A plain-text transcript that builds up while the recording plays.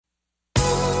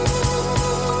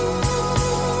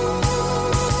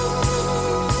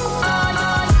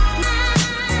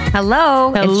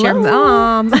Hello. It's your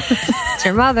mom. It's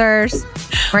your mother's.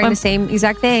 Wearing the same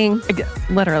exact thing.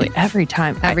 Literally every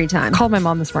time. Every time. I called my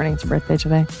mom this morning. It's her birthday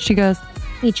today. She goes,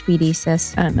 HBD,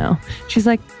 sis. I know. She's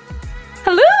like,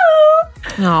 hello.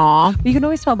 Aw. You can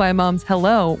always tell by a mom's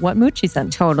hello what mood she's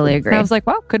in. Totally agree. And I was like,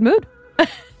 wow, good mood.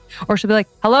 Or she'll be like,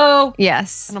 hello.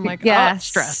 Yes. And I'm like, yes. oh,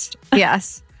 stressed.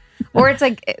 Yes. Or it's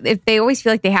like, if they always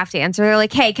feel like they have to answer, they're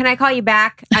like, hey, can I call you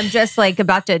back? I'm just like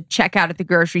about to check out at the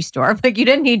grocery store. I'm like, you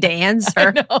didn't need to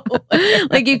answer.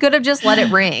 Like you could have just let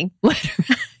it ring.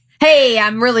 Hey,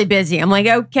 I'm really busy. I'm like,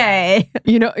 okay.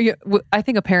 You know, I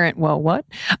think a parent,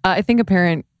 I think a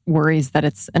parent worries that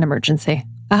it's an emergency.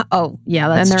 Oh, yeah,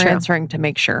 that's true. And they're answering to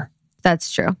make sure.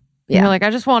 That's true. Yeah. You're like, I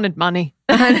just wanted money.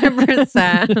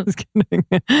 100%. Just kidding.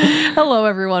 Hello,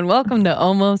 everyone. Welcome to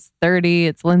Almost 30.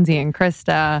 It's Lindsay and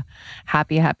Krista.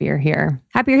 Happy you're here.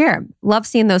 Happy you're here. Love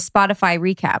seeing those Spotify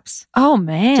recaps. Oh,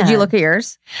 man. Did you look at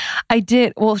yours? I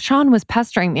did. Well, Sean was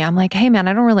pestering me. I'm like, hey, man,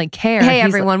 I don't really care. Hey,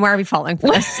 everyone, why are we falling for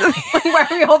this? Why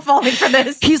are we all falling for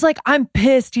this? He's like, I'm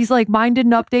pissed. He's like, mine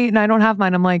didn't update and I don't have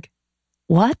mine. I'm like,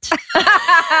 what?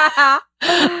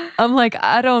 I'm like,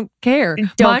 I don't care.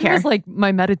 Mine was like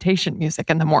my meditation music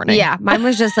in the morning. Yeah, mine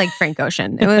was just like Frank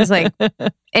Ocean. It was like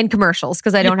in commercials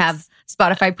because I don't have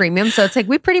Spotify Premium. So it's like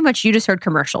you just heard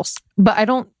commercials. But I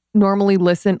don't normally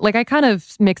listen. Like I kind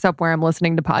of mix up where I'm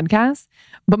listening to podcasts.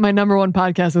 But my number one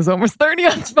podcast is Almost 30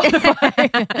 on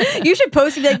Spotify. You should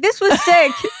post and be like, this was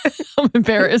sick. I'm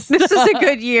embarrassed. This was a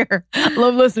good year. I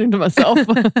love listening to myself.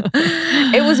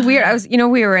 It was weird.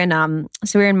 We were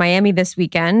in Miami this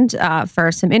weekend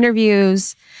for some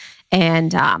interviews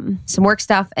and some work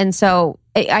stuff. And so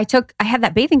I had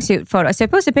that bathing suit photo. So I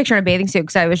posted a picture in a bathing suit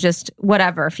because I was just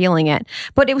whatever, feeling it.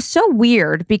 But it was so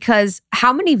weird because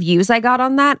how many views I got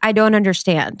on that, I don't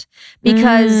understand.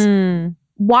 Because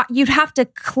you'd have to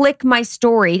click my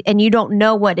story and you don't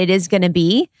know what it is going to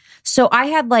be. So I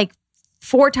had like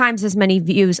 4 times as many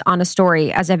views on a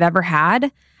story as I've ever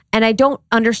had. And I don't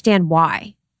understand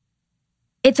why.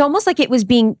 It's almost like it was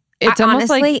being...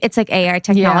 It's like AI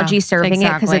technology serving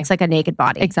it because it's like a naked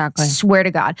body. Exactly. Swear to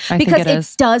God. I because think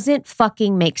it doesn't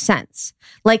fucking make sense.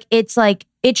 Like, it's like,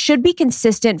 it should be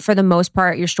consistent for the most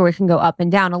part. Your story can go up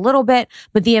and down a little bit,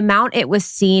 but the amount it was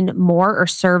seen more or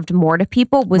served more to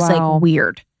people was like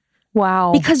weird.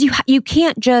 Wow. Because you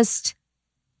can't just...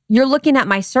 You're looking at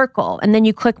my circle and then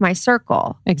you click my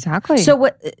circle. Exactly.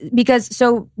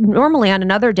 So normally on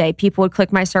another day, people would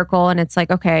click my circle and it's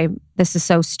like, okay, this is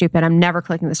so stupid. I'm never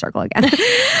clicking the circle again.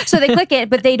 So they click it,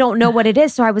 but they don't know what it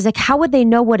is. So I was like, how would they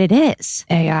know what it is?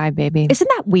 AI, baby. Isn't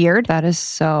that weird? That is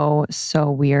so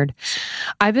weird.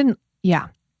 I'm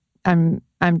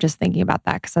just thinking about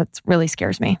that because that really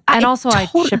scares me. And I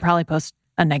should probably post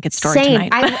a naked story tonight.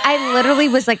 I literally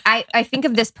was like, I think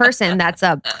of this person that's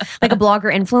a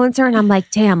blogger influencer, and I'm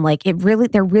like, damn, like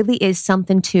there really is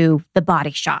something to the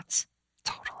body shots.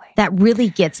 Totally. That really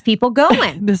gets people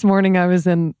going. This morning I was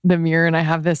in the mirror and I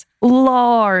have this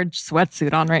large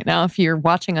sweatsuit on right now, if you're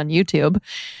watching on YouTube.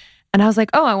 And I was like,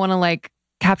 oh, I want to like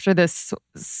capture this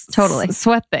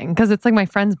sweat thing because it's like my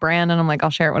friend's brand and I'm like,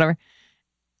 I'll share it, whatever.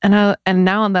 And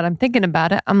now that I'm thinking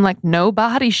about it, I'm like, no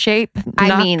body shape,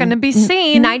 not going to be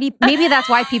seen. Maybe that's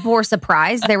why people were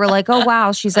surprised. They were like, oh,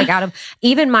 wow, she's like out of,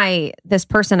 even this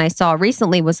person I saw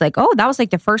recently was like, oh, that was like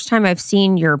the first time I've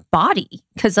seen your body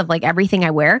because of like everything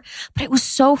I wear. But it was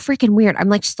so freaking weird. I'm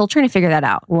like still trying to figure that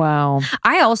out. Wow.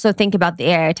 I also think about the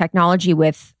AI technology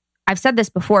I've said this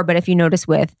before, but if you notice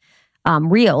with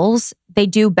Reels, they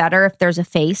do better if there's a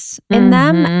face in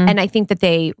them. And I think that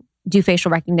they do facial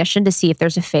recognition to see if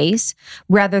there's a face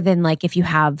rather than like if you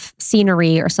have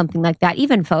scenery or something like that.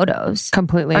 Even photos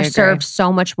completely are served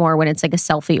so much more when it's like a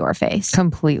selfie or a face.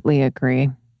 Completely agree.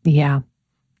 Yeah.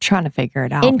 Trying to figure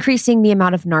it out. Increasing the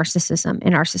amount of narcissism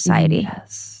in our society.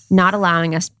 Yes. Not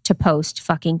allowing us to post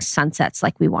fucking sunsets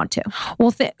like we want to.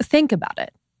 Well, think about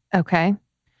it. Okay.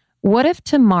 What if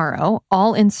tomorrow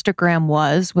all Instagram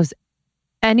was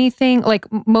anything like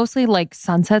mostly like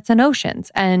sunsets and oceans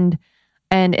and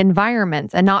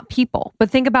environments and not people.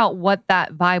 But think about what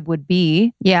that vibe would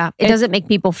be. Yeah. It doesn't make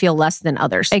people feel less than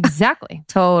others. Exactly.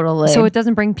 Totally. So it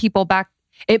doesn't bring people back.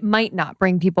 It might not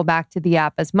bring people back to the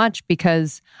app as much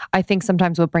because I think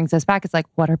sometimes what brings us back is like,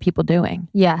 what are people doing?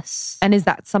 Yes. And is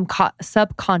that some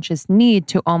subconscious need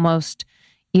to almost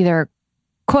either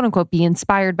quote unquote be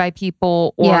inspired by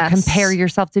people or compare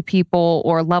yourself to people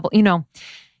or level,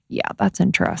 Yeah, that's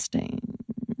interesting.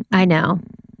 I know.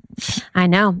 I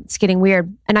know. It's getting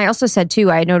weird. And I also said too,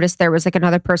 I noticed there was like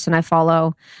another person I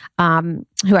follow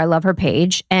who I love her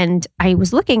page. And I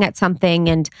was looking at something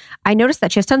and I noticed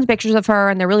that she has tons of pictures of her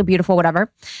and they're really beautiful,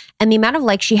 whatever. And the amount of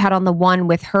likes she had on the one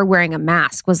with her wearing a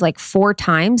mask was like 4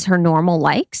 times her normal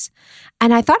likes.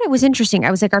 And I thought it was interesting.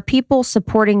 I was like, are people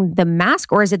supporting the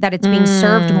mask or is it that it's being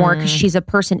served more because she's a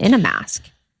person in a mask?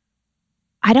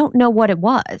 I don't know what it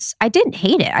was. I didn't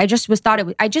hate it. I just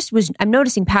I'm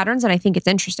noticing patterns and I think it's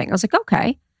interesting. I was like,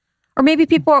 okay. Or maybe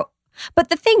but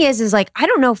the thing is like, I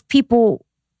don't know if people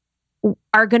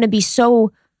are going to be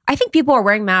I think people are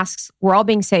wearing masks. We're all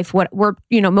being safe.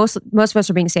 Most of us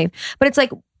are being safe. But it's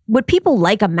like, would people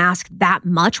like a mask that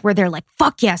much where they're like,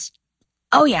 fuck yes.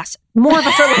 Oh yes. More of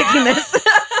us are liking this.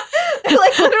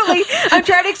 Like literally, I'm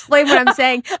trying to explain what I'm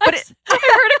saying. But I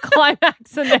heard a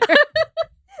climax in there.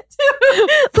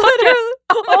 Literally,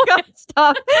 oh my God,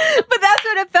 stop. But that's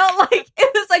what it felt like.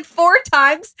 It was like 4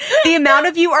 times the amount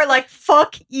of you are like,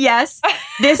 fuck yes,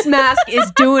 this mask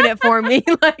is doing it for me.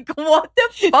 Like, what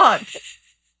the fuck?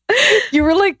 You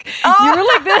were like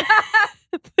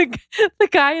the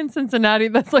guy in Cincinnati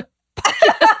that's like,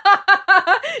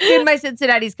 dude, my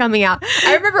Cincinnati's coming out.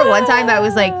 I remember one time I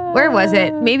was like, where was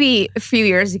it? Maybe a few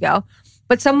years ago.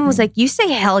 But someone was like, you say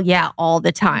hell yeah all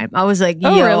the time. I was like,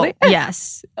 yo, really?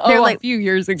 Yes. They're like a few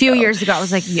years ago. I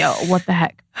was like, yo, what the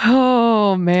heck?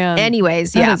 Oh, man.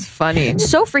 Anyways, That's funny.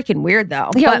 So freaking weird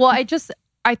though. Yeah, well,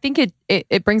 I think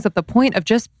it brings up the point of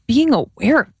just being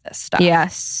aware of this stuff.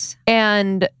 Yes.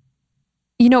 And,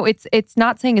 it's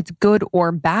not saying it's good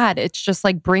or bad. It's just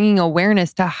like bringing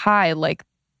awareness to like,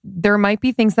 there might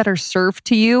be things that are served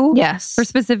to you for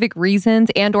specific reasons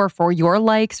and or for your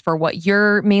likes, for what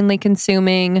you're mainly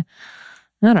consuming.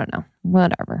 I don't know.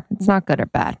 Whatever. It's not good or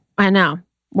bad. I know.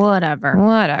 Whatever.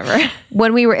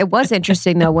 It was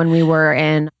interesting though, when we were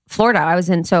in Florida, I was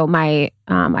in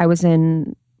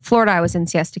Florida. I was in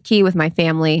Siesta Key with my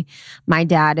family. My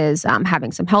dad is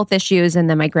having some health issues and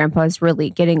then my grandpa is really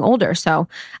getting older. So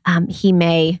he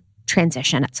may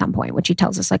transition at some point, which he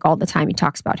tells us like all the time. He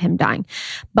talks about him dying.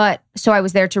 But so I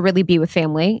was there to really be with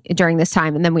family during this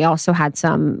time. And then we also had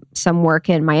some work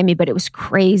in Miami, but it was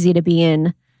crazy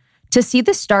to see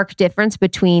the stark difference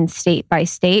between state by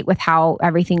state with how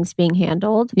everything's being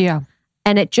handled. Yeah.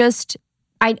 And it just,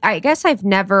 I guess I've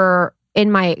never, in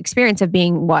my experience of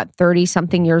being 30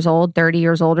 years old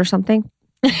or something,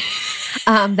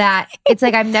 that it's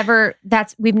like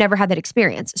we've never had that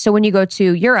experience. So when you go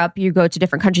to Europe, you go to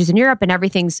different countries in Europe and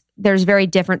there's very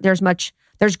different.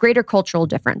 There's greater cultural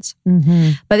difference.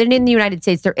 Mm-hmm. But then in the United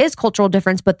States, there is cultural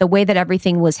difference, but the way that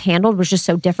everything was handled was just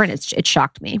so different. It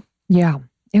shocked me. Yeah.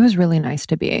 It was really nice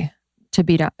to be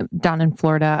down in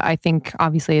Florida. I think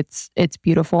obviously it's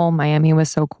beautiful. Miami was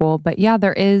so cool, but yeah,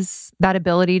 there is that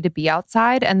ability to be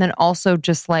outside and then also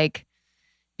just like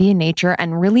be in nature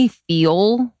and really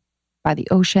feel by the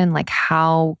ocean, like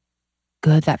how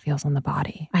good that feels on the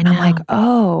body. I know. And I'm like,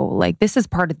 oh, like this is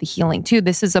part of the healing too.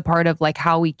 This is a part of like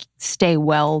how we stay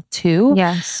well too.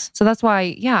 Yes. So that's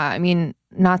why, yeah, I mean,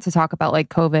 not to talk about like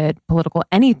COVID, political,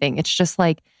 anything. It's just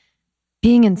like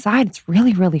being inside, it's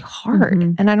really, really hard.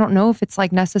 Mm-hmm. And I don't know if it's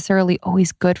like necessarily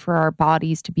always good for our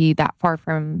bodies to be that far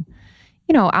from,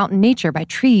 out in nature by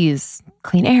trees,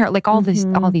 clean air, like all these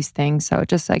things. So it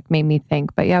just like made me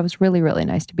think. But yeah, it was really, really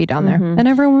nice to be down there. And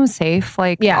everyone was safe,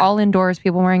 like all indoors,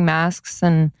 people wearing masks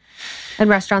and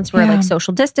restaurants were like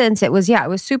social distance. It was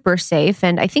super safe.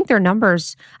 And I think their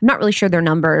numbers, I'm not really sure their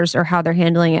numbers or how they're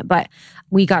handling it, but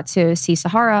we got to see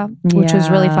Sahara, which was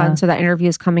really fun. So that interview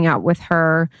is coming out with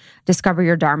her, Discover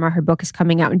Your Dharma. Her book is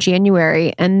coming out in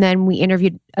January. And then we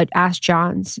interviewed Ash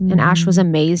Johns and Ash was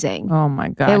amazing. Oh my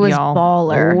God. It was y'all.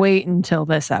 baller. Wait until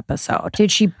this episode.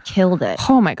 Dude, she killed it.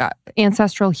 Oh my God.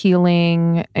 Ancestral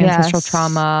healing, ancestral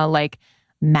trauma, like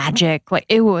magic. Like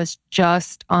it was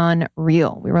just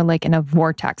unreal. We were like in a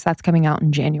vortex. That's coming out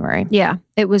in January. Yeah.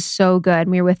 It was so good.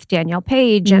 We were with Danielle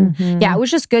Page and it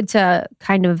was just good to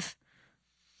kind of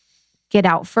get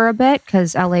out for a bit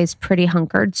because LA's pretty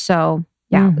hunkered. So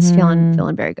yeah, it was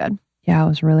feeling very good. Yeah, it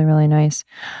was really, really nice.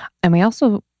 And we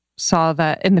also saw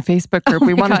that in the Facebook group,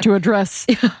 we wanted to address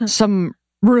some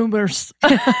rumors.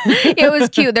 It was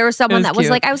cute. There was someone that was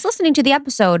like, I was listening to the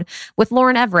episode with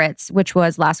Lauren Everett, which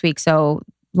was last week. So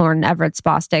Lauren Everett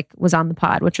Bostic was on the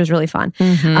pod, which was really fun.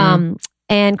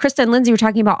 And Krista and Lindsay were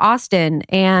talking about Austin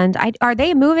and are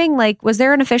they moving? Like, was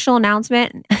there an official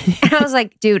announcement? And I was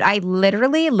like, dude, I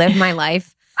literally live my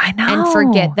life and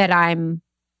forget that I'm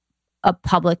a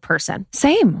public person.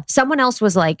 Same. Someone else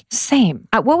was like, same.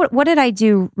 What did I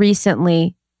do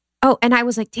recently? Oh, and I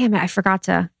was like, damn it, I forgot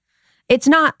to.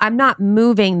 I'm not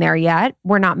moving there yet.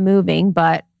 We're not moving,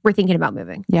 but we're thinking about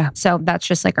moving. Yeah. So that's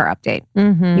just like our update.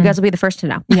 Mm-hmm. You guys will be the first to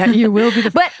know. Yeah, you will be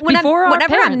the But whenever I'm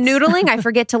parents. noodling, I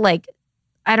forget to like,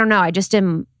 I don't know. I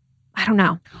don't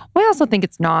know. Well, I also think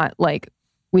it's not like,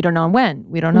 we don't know when,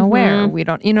 we don't know where, we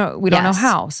don't know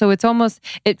how. So it's almost,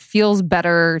 it feels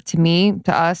better to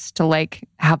us to like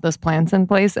have those plans in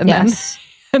place and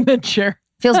then share.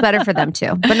 Feels better for them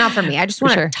too, but not for me. I just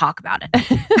want to talk about it.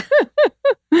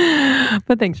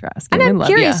 But thanks for asking. And I'm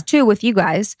curious too with you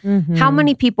guys, how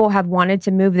many people have wanted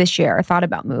to move this year or thought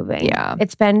about moving? Yeah.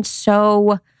 It's been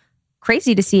so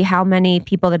crazy to see how many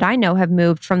people that I know have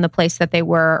moved from the place that they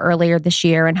were earlier this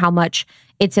year and how much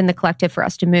it's in the collective for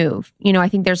us to move. You know, I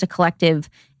think there's a collective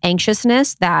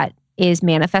anxiousness that is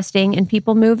manifesting in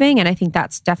people moving. And I think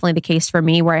that's definitely the case for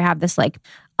me, where I have this like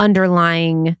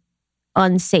underlying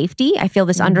unsafety. I feel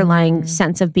this underlying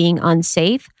sense of being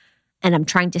unsafe, and I'm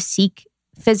trying to seek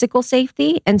physical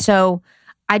safety. And so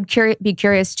I'd be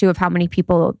curious too of how many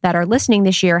people that are listening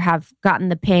this year have gotten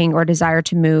the ping or desire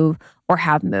to move or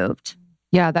have moved.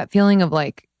 Yeah, that feeling of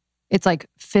like, it's like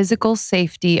physical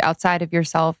safety outside of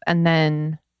yourself. And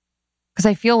then, because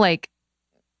I feel like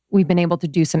we've been able to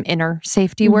do some inner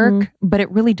safety work, but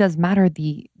it really does matter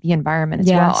the environment as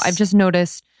well. I've just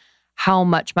noticed how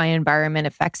much my environment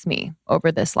affects me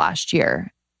over this last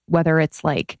year, whether it's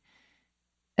like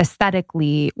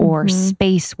aesthetically or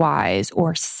space-wise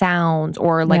or sounds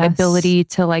or like ability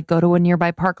to like go to a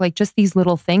nearby park, like just these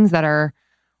little things that are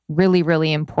really,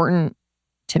 really important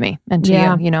to me and to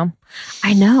you, you know?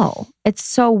 I know. It's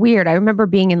so weird. I remember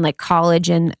being in like college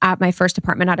and at my first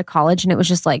apartment out of college, and it was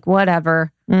just like,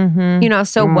 whatever, you know,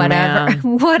 so whatever,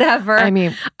 whatever. I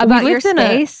mean, about your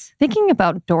space. Thinking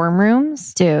about dorm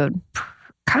rooms, dude,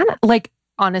 kind of like,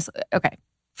 honestly, okay,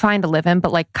 fine to live in,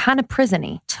 but like kind of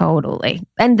prison-y. Totally.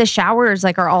 And the showers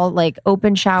like are all like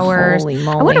open showers. Holy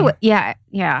moly. I wonder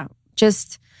yeah.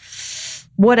 Just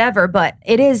whatever. But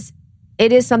it is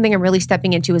something I'm really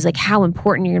stepping into, is like how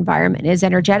important your environment is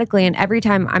energetically. And every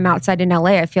time I'm outside in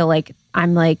LA, I feel like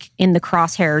I'm like in the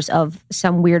crosshairs of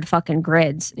some weird fucking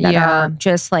grids that are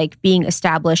just like being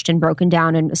established and broken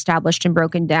down and established and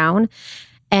broken down.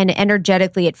 And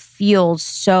energetically, it feels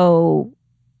so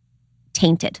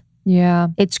tainted. Yeah.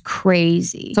 It's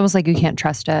crazy. It's almost like you can't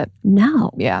trust it.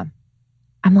 No. Yeah.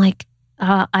 I'm like,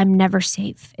 I'm never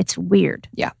safe. It's weird.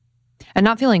 Yeah. And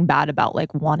not feeling bad about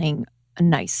like wanting a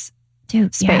nice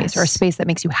space or a space that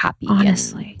makes you happy.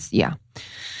 Honestly. Yeah.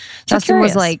 Justin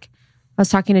was like, I was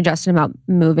talking to Justin about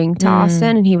moving to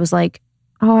Austin, and he was like,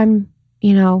 oh,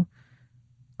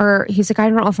 or he's like, I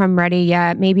don't know if I'm ready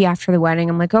yet. Maybe after the wedding.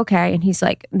 I'm like, okay. And he's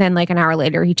like, then like an hour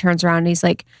later, he turns around and he's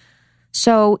like,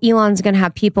 so Elon's going to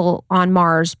have people on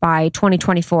Mars by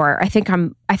 2024. I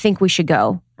think we should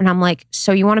go. And I'm like,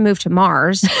 so you want to move to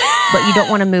Mars, but you don't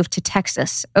want to move to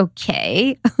Texas.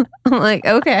 Okay. I'm like,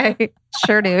 okay,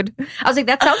 sure, dude. I was like,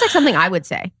 that sounds like something I would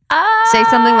say. Say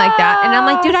something like that. And I'm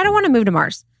like, dude, I don't want to move to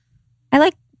Mars. I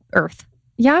like Earth.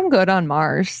 Yeah, I'm good on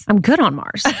Mars. I'm good on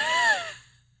Mars.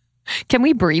 Can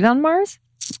we breathe on Mars?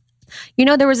 You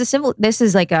know, this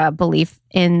is like a belief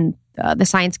in the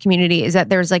science community, is that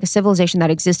there's like a civilization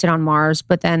that existed on Mars,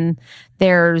 but then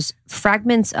there's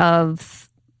fragments of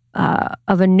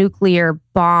a nuclear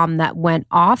bomb that went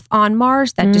off on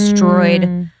Mars that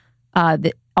destroyed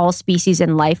all species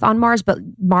and life on Mars, but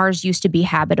Mars used to be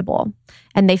habitable.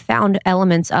 And they found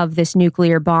elements of this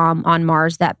nuclear bomb on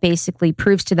Mars that basically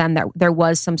proves to them that there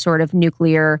was some sort of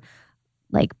nuclear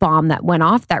like bomb that went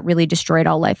off that really destroyed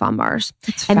all life on Mars.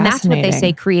 And that's what they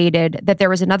say created, that there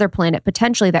was another planet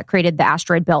potentially that created the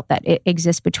asteroid belt that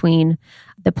exists between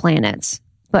the planets.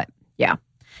 But yeah,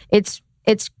 it's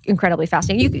incredibly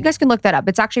fascinating. You guys can look that up.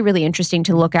 It's actually really interesting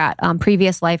to look at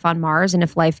previous life on Mars and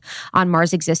if life on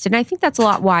Mars existed. And I think that's a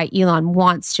lot why Elon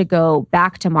wants to go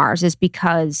back to Mars, is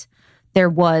because there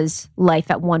was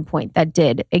life at one point that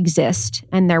did exist.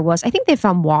 And I think they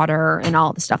found water and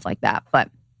all the stuff like that. But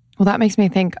well, that makes me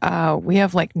think we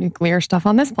have like nuclear stuff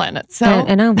on this planet. So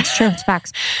I know, it's true. It's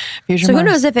facts. So who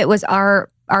knows if it was our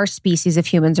species of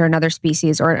humans or another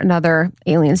species or another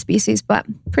alien species, but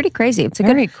pretty crazy. It's a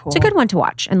good one to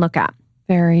watch and look at.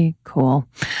 Very cool.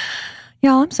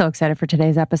 Y'all, I'm so excited for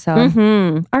today's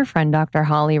episode. Our friend Dr.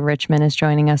 Holly Richmond is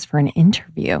joining us for an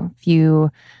interview. If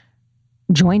you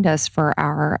joined us for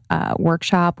our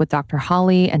workshop with Dr.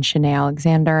 Holly and Shanae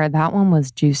Alexander, that one was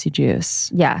juicy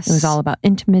juice. Yes. It was all about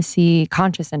intimacy,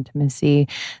 conscious intimacy,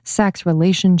 sex,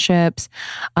 relationships.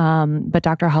 But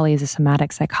Dr. Holly is a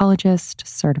somatic psychologist,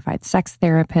 certified sex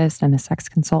therapist, and a sex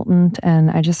consultant. And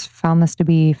I just found this to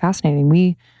be fascinating.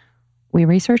 We we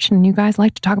researched and you guys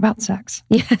like to talk about sex.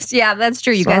 Yes. Yeah, that's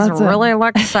true. You guys really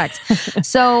like sex.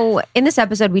 So in this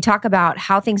episode, we talk about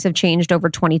how things have changed over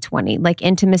 2020, like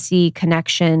intimacy,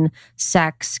 connection,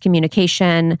 sex,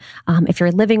 communication. If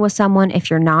you're living with someone, if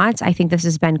you're not, I think this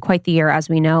has been quite the year, as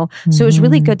we know. So it was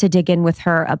really good to dig in with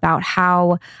her about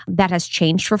how that has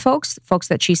changed for folks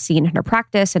that she's seen in her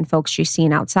practice and folks she's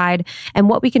seen outside, and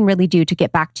what we can really do to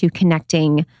get back to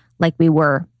connecting like we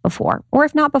were before. Or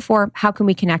if not before, how can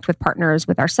we connect with partners,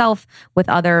 with ourselves, with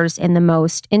others in the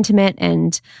most intimate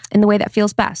and in the way that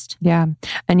feels best? Yeah.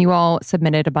 And you all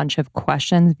submitted a bunch of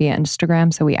questions via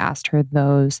Instagram. So we asked her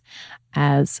those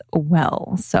as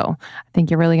well. So I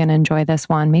think you're really going to enjoy this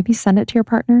one. Maybe send it to your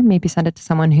partner. Maybe send it to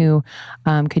someone who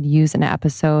could use an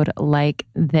episode like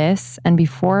this. And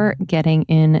before getting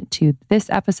into this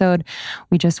episode,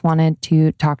 we just wanted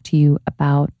to talk to you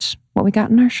about what we got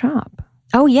in our shop.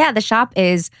 Oh yeah, the shop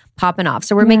is popping off.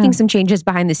 So we're making some changes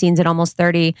behind the scenes at Almost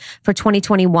 30 for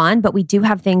 2021, but we do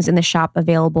have things in the shop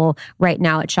available right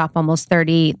now at Shop Almost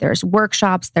 30. There's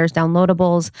workshops, there's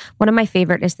downloadables. One of my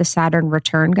favorite is the Saturn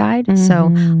Return Guide. So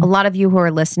a lot of you who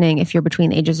are listening, if you're between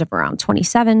the ages of around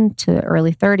 27 to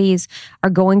early 30s,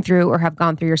 are going through or have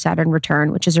gone through your Saturn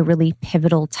return, which is a really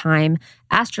pivotal time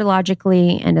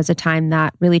astrologically and as a time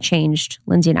that really changed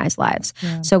Lindsay and I's lives.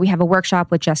 Yeah. So we have a workshop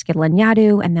with Jessica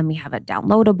Lanyadu, and then we have a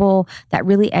downloadable that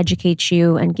really educates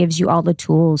you and gives you all the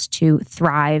tools to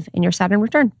thrive in your Saturn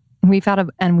return. We've had a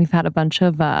bunch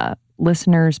of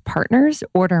listeners, partners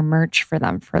order merch for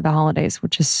them for the holidays,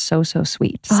 which is so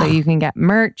sweet. So you can get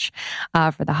merch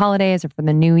for the holidays or for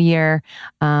the new year,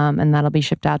 and that'll be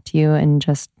shipped out to you in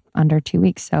just under 2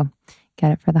 weeks. So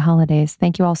get it for the holidays.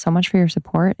 Thank you all so much for your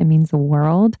support. It means the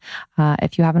world.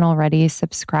 If you haven't already,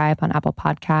 subscribe on Apple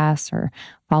Podcasts or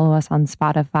follow us on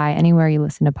Spotify, anywhere you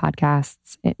listen to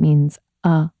podcasts. It means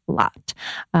a lot.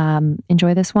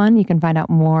 Enjoy this one. You can find out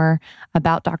more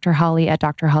about Dr. Holly at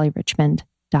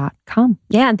drhollyrichmond.com.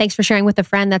 Yeah, and thanks for sharing with a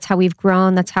friend. That's how we've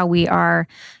grown. That's how we are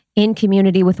in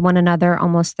community with one another,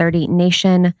 Almost 30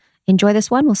 Nation. Enjoy this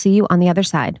one. We'll see you on the other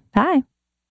side. Bye.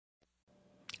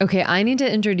 Okay, I need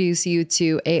to introduce you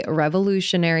to a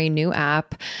revolutionary new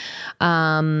app,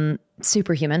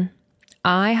 Superhuman.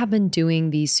 I have been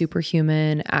doing these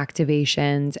Superhuman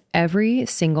activations every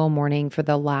single morning for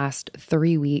the last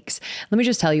 3 weeks. Let me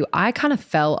just tell you, I kind of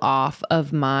fell off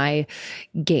of my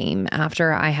game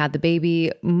after I had the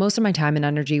baby. Most of my time and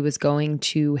energy was going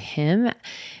to him.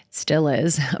 Still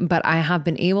is, but I have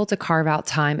been able to carve out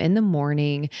time in the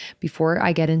morning before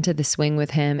I get into the swing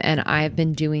with him. And I've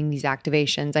been doing these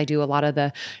activations. I do a lot of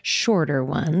the shorter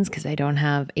ones because I don't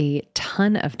have a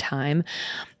ton of time.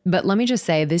 But let me just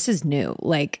say, this is new.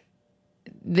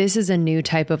 This is a new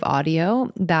type of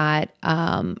audio that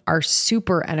are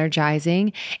super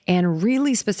energizing and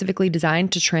really specifically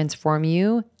designed to transform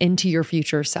you into your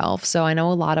future self. So I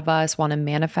know a lot of us want to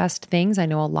manifest things. I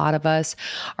know a lot of us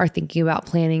are thinking about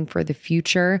planning for the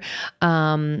future,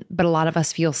 but a lot of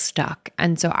us feel stuck.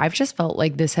 And so I've just felt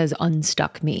like this has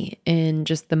unstuck me in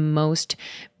just the most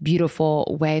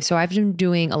beautiful way. So I've been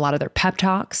doing a lot of their pep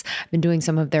talks. I've been doing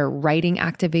some of their writing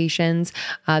activations.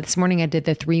 This morning I did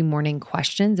the 3 morning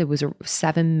questions. It was a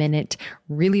 7-minute,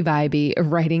 really vibey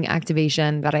writing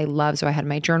activation that I love. So I had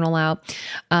my journal out.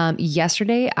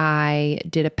 Yesterday I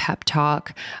did a pep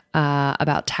talk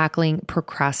about tackling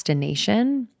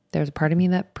procrastination. There's a part of me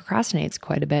that procrastinates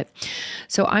quite a bit.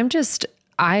 So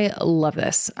I love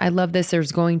this. I love this.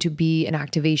 There's going to be an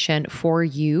activation for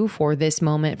you for this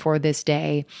moment, for this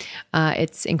day.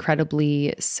 It's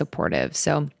incredibly supportive.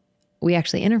 So we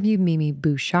actually interviewed Mimi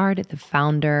Bouchard, the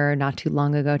founder, not too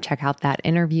long ago. Check out that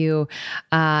interview.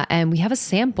 And we have a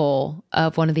sample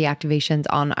of one of the activations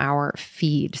on our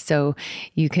feed. So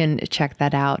you can check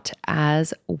that out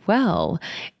as well.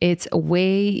 It's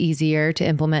way easier to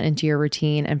implement into your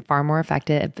routine and far more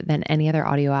effective than any other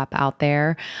audio app out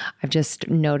there. I've just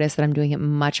noticed that I'm doing it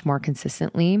much more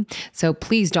consistently. So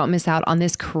please don't miss out on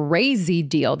this crazy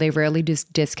deal. They rarely do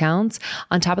discounts.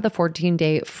 On top of the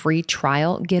 14-day free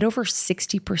trial, get over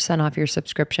 60% off your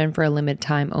subscription for a limited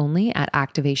time only at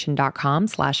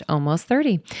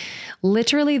activation.com/almost30.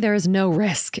 Literally, there is no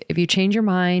risk. If you change your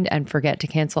mind and forget to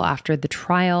cancel after the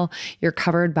trial, you're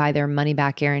covered by their money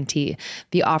back guarantee.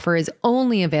 The offer is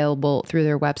only available through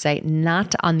their website,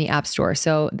 not on the App Store.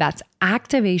 So that's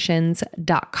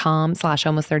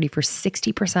activations.com/almost30 for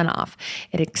 60% off.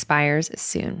 It expires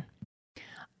soon.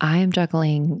 I am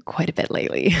juggling quite a bit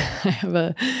lately. I have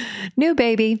a new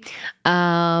baby,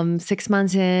 6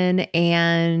 months in,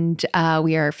 and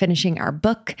we are finishing our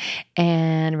book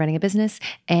and running a business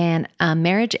and a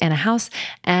marriage and a house.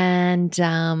 And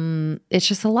it's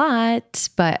just a lot,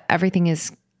 but everything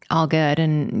is all good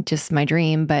and just my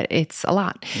dream, but it's a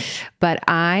lot. But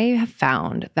I have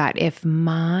found that if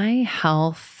my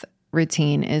health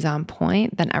routine is on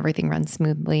point, then everything runs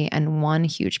smoothly. And one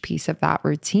huge piece of that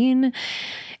routine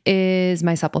is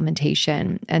my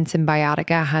supplementation. And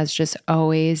Symbiotica has just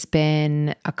always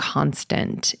been a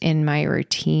constant in my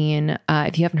routine.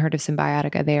 If you haven't heard of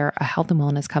Symbiotica, they are a health and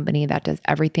wellness company that does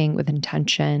everything with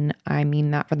intention. I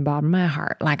mean that from the bottom of my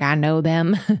heart. Like, I know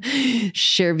them.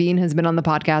 Sherveen has been on the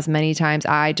podcast many times.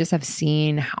 I just have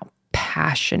seen how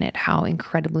passionate, how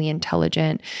incredibly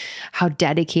intelligent, how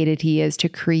dedicated he is to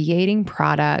creating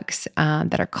products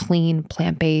that are clean,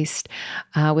 plant-based,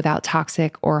 without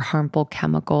toxic or harmful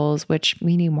chemicals, which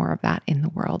we need more of that in the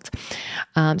world.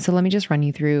 So let me just run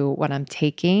you through what I'm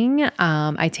taking.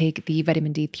 I take the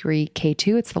vitamin D3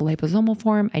 K2. It's the liposomal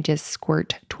form. I just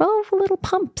squirt 12 little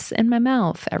pumps in my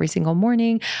mouth every single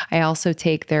morning. I also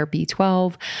take their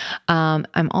B12.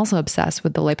 I'm also obsessed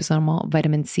with the liposomal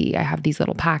vitamin C. I have these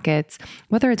little packets.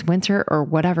 Whether it's winter or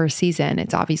whatever season,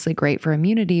 it's obviously great for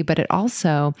immunity, but it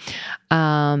also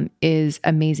is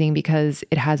amazing because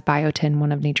it has biotin,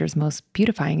 one of nature's most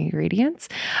beautifying ingredients.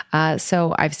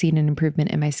 So I've seen an improvement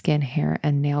in my skin, hair,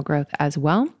 and nail growth as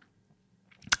well.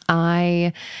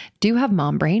 I do have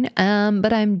mom brain,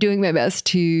 but I'm doing my best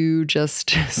to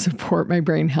just support my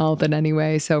brain health in any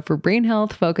way. So for brain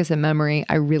health, focus, and memory,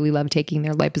 I really love taking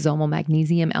their liposomal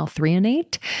magnesium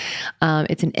L-threonate.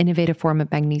 It's an innovative form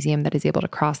of magnesium that is able to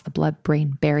cross the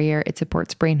blood-brain barrier. It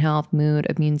supports brain health, mood,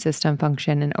 immune system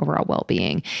function, and overall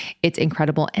well-being. It's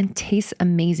incredible and tastes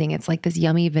amazing. It's like this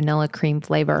yummy vanilla cream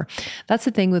flavor. That's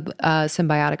the thing with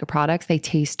Symbiotica products. They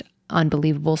taste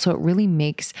unbelievable. So it really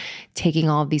makes taking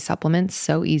all of these supplements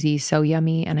so easy, so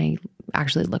yummy, and I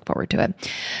actually look forward to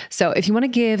it. So if you want to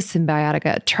give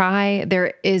Symbiotica a try,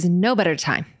 there is no better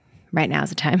time. Right now is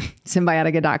the time.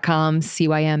 Symbiotica.com,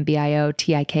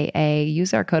 Cymbiotika.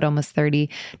 Use our code almost30,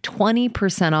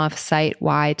 20% off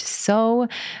site-wide. So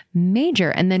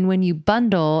major. And then when you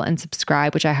bundle and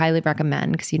subscribe, which I highly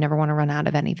recommend because you never want to run out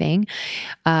of anything,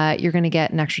 you're going to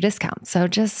get an extra discount. So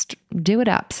just do it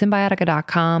up.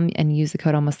 Symbiotica.com and use the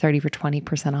code almost30 for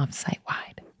 20% off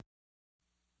site-wide.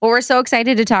 Well, we're so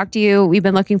excited to talk to you. We've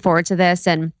been looking forward to this.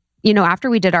 And after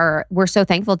we did we're so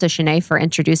thankful to Shanae for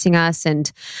introducing us.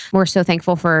 And we're so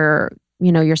thankful for,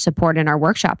 your support in our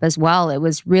workshop as well. It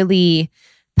was really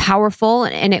powerful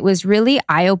and it was really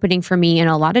eye-opening for me in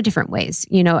a lot of different ways.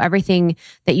 Everything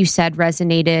that you said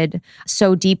resonated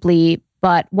so deeply.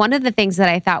 But one of the things that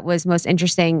I thought was most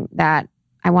interesting that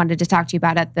I wanted to talk to you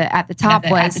about at the top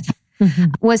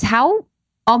was how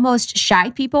almost shy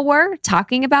people were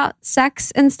talking about sex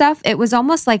and stuff. It was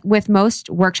almost like with most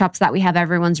workshops that we have,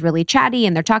 everyone's really chatty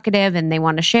and they're talkative and they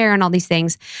want to share and all these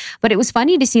things. But it was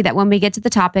funny to see that when we get to the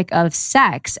topic of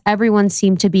sex, everyone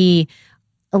seemed to be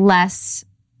less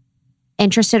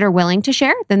interested or willing to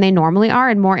share than they normally are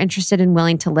and more interested and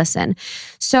willing to listen.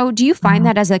 So do you find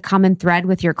that as a common thread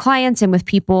with your clients and with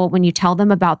people when you tell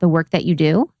them about the work that you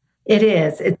do? It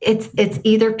is. It's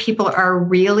either people are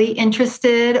really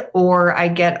interested or I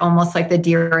get almost like the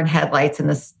deer in headlights and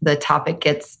the topic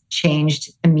gets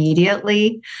changed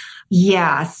immediately.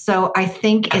 Yeah. So I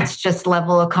think it's just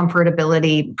level of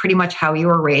comfortability, pretty much how you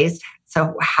were raised.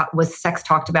 So how, was sex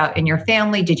talked about in your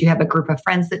family? Did you have a group of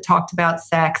friends that talked about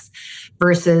sex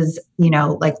versus,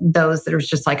 like those that are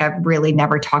just like, I've really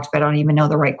never talked about it. I don't even know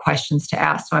the right questions to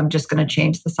ask. So I'm just going to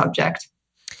change the subject.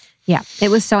 Yeah, it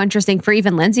was so interesting for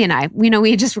even Lindsay and I.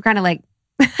 We just were kind of like,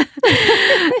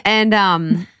 and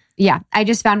I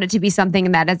just found it to be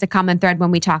something that as a common thread when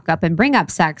we talk up and bring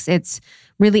up sex, it's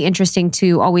really interesting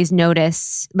to always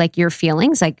notice like your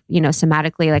feelings, like,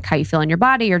 somatically, like how you feel in your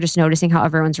body or just noticing how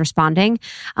everyone's responding.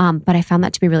 But I found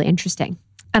that to be really interesting.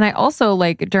 And I also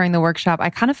during the workshop,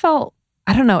 I kind of felt,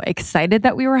 I don't know, excited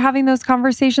that we were having those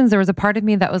conversations. There was a part of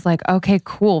me that was like, okay,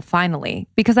 cool, finally.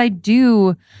 Because I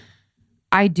do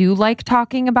like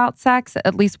talking about sex,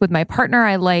 at least with my partner.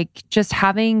 I like just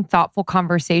having thoughtful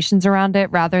conversations around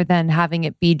it rather than having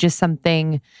it be just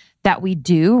something that we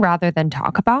do rather than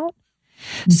talk about.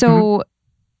 Mm-hmm. So,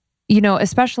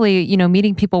 especially,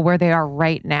 meeting people where they are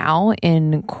right now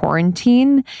in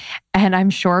quarantine. And I'm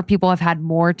sure people have had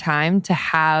more time to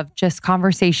have just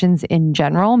conversations in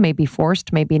general, maybe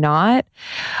forced, maybe not.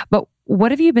 But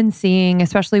what have you been seeing,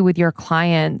 especially with your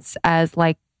clients, as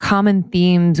common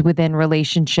themes within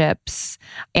relationships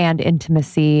and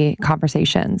intimacy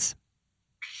conversations?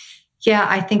 Yeah,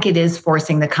 I think it is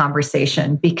forcing the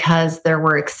conversation because there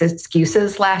were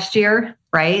excuses last year,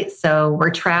 right? So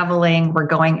we're traveling, we're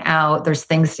going out, there's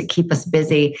things to keep us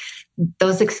busy.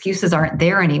 Those excuses aren't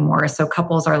there anymore. So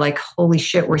couples are like, holy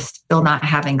shit, we're still not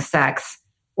having sex.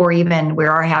 or even we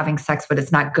are having sex, but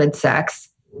it's not good sex.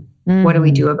 What do we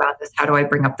do about this? How do I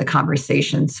bring up the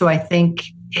conversation? So I think,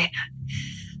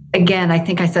 again, I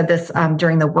think I said this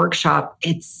during the workshop,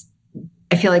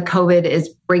 I feel like COVID is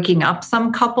breaking up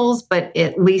some couples, but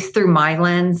at least through my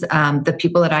lens, the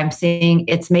people that I'm seeing,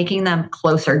 it's making them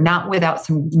closer, not without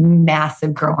some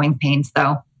massive growing pains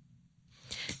though.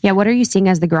 Yeah. What are you seeing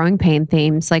as the growing pain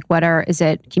themes? Like is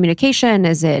it communication?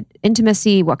 Is it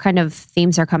intimacy? What kind of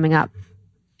themes are coming up?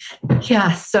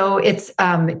 Yeah. So it's,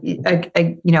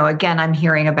 again, I'm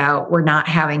hearing about we're not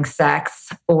having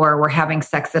sex or we're having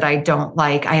sex that I don't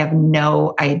like. I have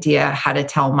no idea how to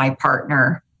tell my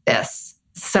partner this.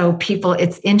 So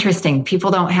it's interesting.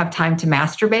 People don't have time to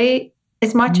masturbate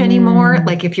as much anymore.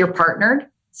 Like if you're partnered.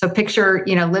 So picture,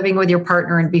 living with your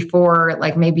partner and before,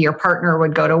 like maybe your partner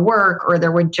would go to work or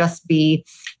there would just be,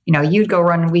 you'd go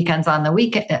run weekends on the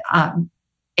weekend,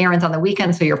 errands on the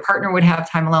weekend. So your partner would have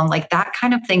time alone. Like that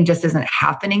kind of thing just isn't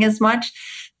happening as much.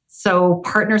 So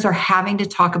partners are having to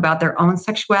talk about their own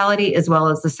sexuality as well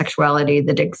as the sexuality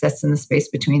that exists in the space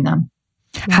between them.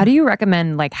 How do you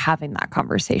recommend like having that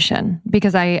conversation?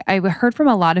 Because I heard from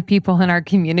a lot of people in our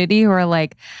community who are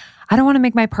like, I don't want to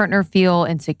make my partner feel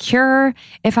insecure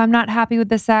if I'm not happy with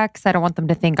the sex. I don't want them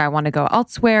to think I want to go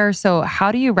elsewhere. So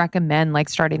how do you recommend like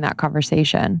starting that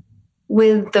conversation?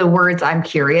 With the words, I'm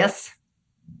curious.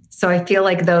 So I feel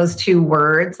like those two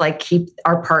words like keep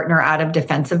our partner out of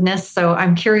defensiveness. So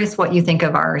I'm curious what you think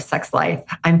of our sex life.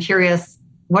 I'm curious,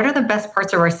 what are the best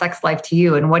parts of our sex life to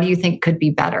you? And what do you think could be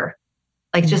better?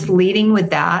 Like just leading with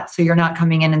that. So you're not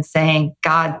coming in and saying,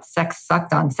 God, sex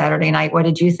sucked on Saturday night. What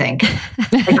did you think?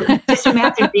 Like, just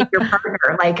imagine being your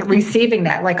partner, like receiving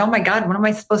that, like, oh my God, what am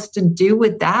I supposed to do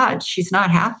with that? She's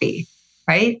not happy.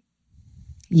 Right.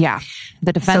 Yeah.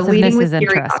 The defensiveness is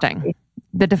interesting.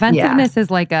 The defensiveness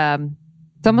is like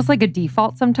it's almost like a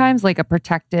default sometimes, like a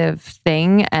protective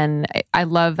thing. And I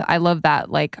love that.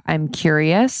 Like, I'm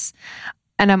curious.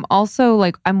 And I'm also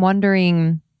like, I'm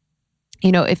wondering,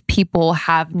 if people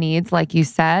have needs, like you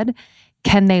said,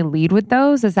 can they lead with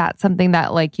those? Is that something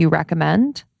that like you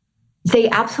recommend? They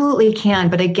absolutely can.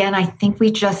 But again, I think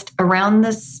we just around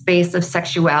the space of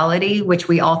sexuality, which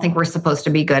we all think we're supposed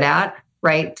to be good at,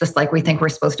 right? Just like we think we're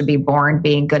supposed to be born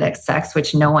being good at sex,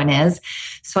 which no one is.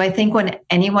 So I think when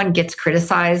anyone gets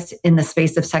criticized in the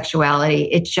space of sexuality,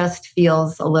 it just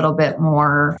feels a little bit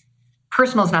more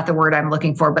personal is not the word I'm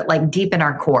looking for, but like deep in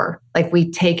our core. Like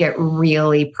we take it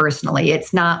really personally.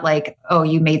 It's not like, oh,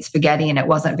 you made spaghetti and it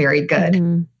wasn't very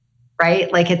good,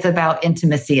 right? Like it's about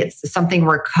intimacy. It's something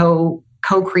we're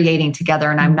co-creating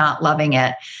together and I'm not loving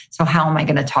it. So how am I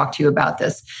going to talk to you about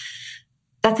this?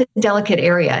 That's a delicate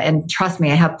area. And trust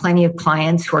me, I have plenty of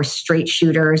clients who are straight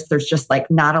shooters. There's just like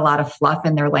not a lot of fluff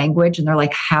in their language. And they're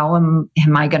like, how am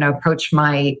I going to approach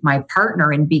my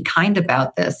partner and be kind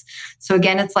about this? So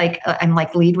again, it's like, I'm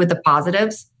like, lead with the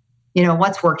positives.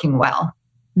 What's working well?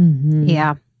 Mm-hmm.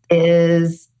 Yeah.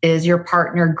 Is your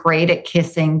partner great at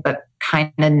kissing, but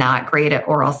kind of not great at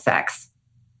oral sex?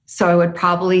 So I would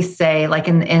probably say, like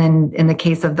in the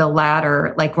case of the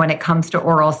latter, like when it comes to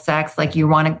oral sex, like you're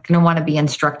going to want to be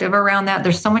instructive around that.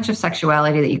 There's so much of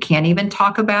sexuality that you can't even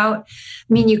talk about.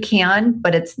 I mean, you can,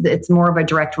 but it's more of a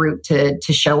direct route to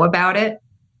show about it,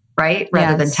 right?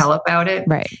 Rather than tell about it.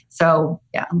 Right. So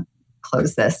yeah,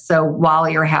 close this. So while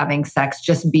you're having sex,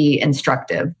 just be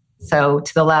instructive. So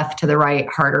to the left, to the right,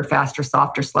 harder, faster,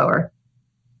 softer, slower.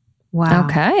 Wow.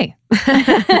 Okay.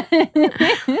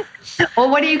 Well,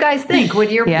 what do you guys think?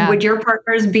 Would your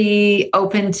partners be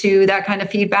open to that kind of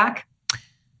feedback?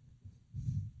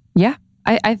 Yeah,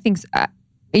 I think so.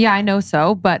 Yeah, I know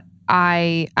so, but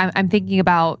I'm thinking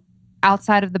about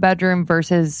outside of the bedroom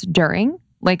versus during,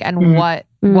 like, and what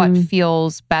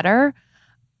feels better.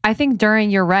 I think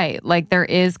during, you're right. Like there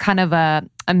is kind of a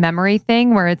memory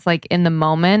thing where it's like in the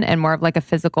moment and more of like a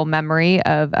physical memory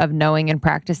of knowing and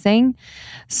practicing.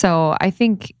 So I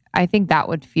think that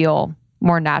would feel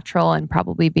more natural and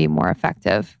probably be more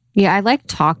effective. Yeah, I like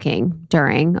talking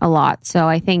during a lot. So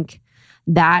I think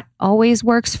that always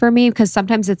works for me because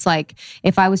sometimes it's like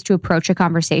if I was to approach a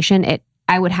conversation,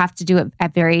 I would have to do it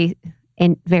at very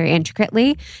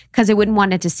intricately because I wouldn't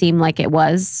want it to seem like it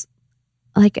was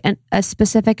like a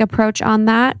specific approach on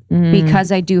that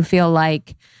because I do feel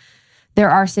like there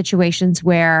are situations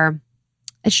where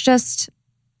it's just,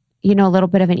 a little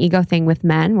bit of an ego thing with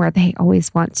men where they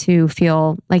always want to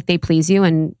feel like they please you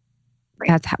and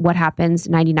That's what happens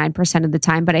 99% of the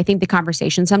time. But I think the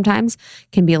conversation sometimes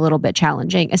can be a little bit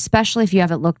challenging, especially if you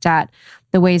haven't looked at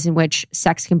the ways in which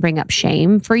sex can bring up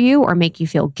shame for you or make you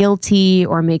feel guilty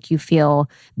or make you feel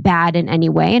bad in any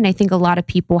way. And I think a lot of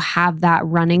people have that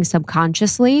running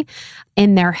subconsciously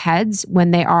in their heads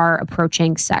when they are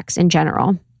approaching sex in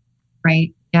general.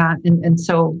 Right. Yeah. And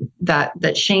so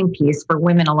that shame piece for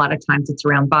women, a lot of times it's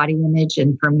around body image,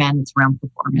 and for men, it's around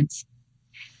performance.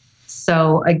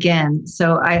 So again,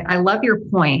 I love your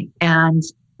point. And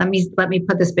let me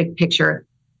put this big picture.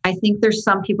 I think there's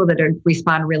some people that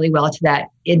respond really well to that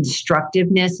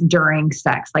instructiveness during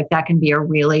sex. Like that can be a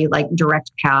really like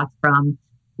direct path from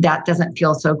that doesn't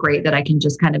feel so great that I can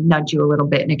just kind of nudge you a little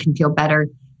bit and it can feel better.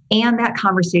 And that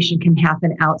conversation can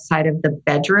happen outside of the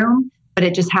bedroom, but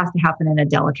it just has to happen in a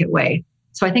delicate way.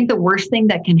 So I think the worst thing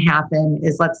that can happen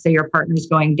is, let's say your partner's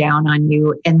going down on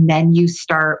you and then you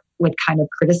start with kind of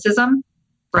criticism,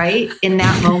 right? In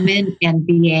that moment, and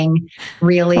being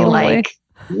really like,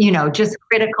 just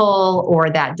critical, or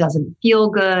that doesn't feel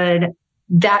good.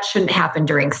 That shouldn't happen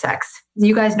during sex.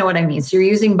 You guys know what I mean. So you're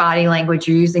using body language,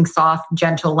 you're using soft,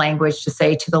 gentle language to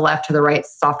say to the left, to the right,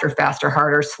 softer, faster,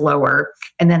 harder, slower.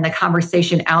 And then the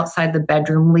conversation outside the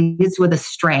bedroom leads with a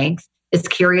strength. Is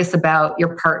curious about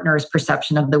your partner's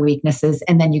perception of the weaknesses,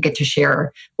 and then you get to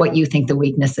share what you think the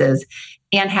weakness is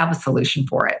and have a solution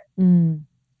for it.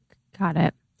 Got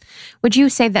it. Would you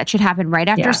say that should happen right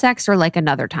after sex or like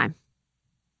another time?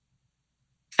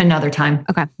 Another time.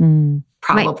 Okay.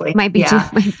 Probably. Might be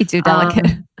too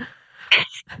delicate.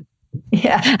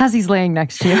 Yeah. As he's laying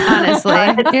next to you. Honestly.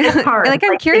 It's hard. Like,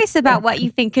 I'm curious about what you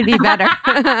think could be better.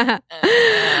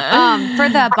 For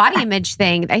the body image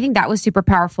thing, I think that was super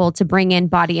powerful to bring in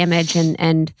body image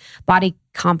and body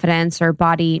confidence or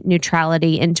body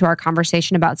neutrality into our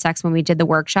conversation about sex when we did the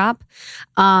workshop.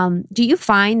 Do you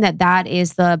find that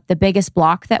is the biggest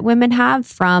block that women have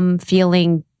from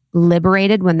feeling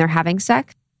liberated when they're having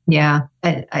sex? Yeah,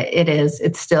 it is.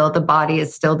 It's still, the body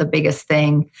is still the biggest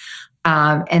thing.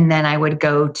 And then I would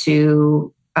go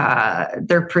to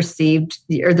their perceived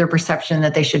or their perception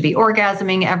that they should be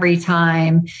orgasming every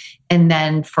time. And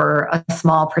then for a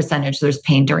small percentage, there's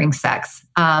pain during sex.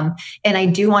 And I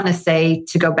do want to say,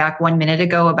 to go back 1 minute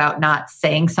ago about not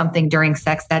saying something during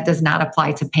sex, that does not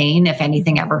apply to pain. If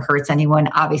anything ever hurts anyone,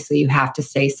 obviously you have to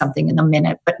say something in a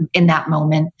minute, but in that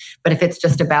moment. But if it's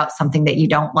just about something that you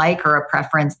don't like or a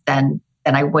preference, then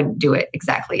I wouldn't do it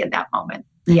exactly in that moment.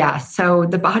 Yeah. So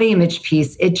the body image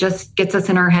piece, it just gets us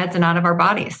in our heads and out of our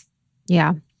bodies.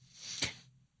 Yeah.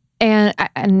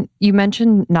 And you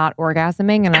mentioned not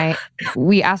orgasming, and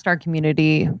we asked our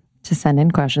community to send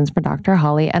in questions for Dr.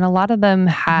 Holly, and a lot of them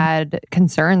had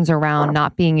concerns around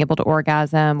not being able to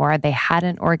orgasm, or they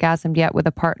hadn't orgasmed yet with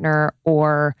a partner,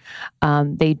 or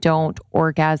they don't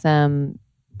orgasm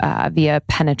via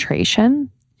penetration.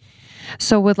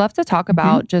 So would love to talk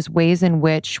about just ways in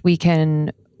which we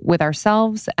can, with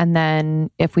ourselves, and then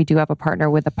if we do have a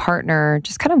partner, with a partner,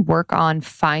 just kind of work on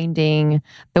finding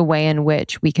the way in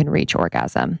which we can reach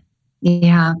orgasm.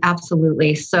 Yeah,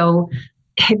 absolutely. So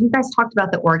have you guys talked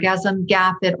about the orgasm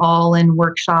gap at all in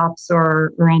workshops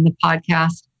or on the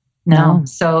podcast? No.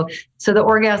 So the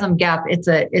orgasm gap, it's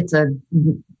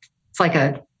like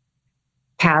a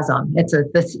chasm. It's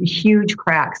this huge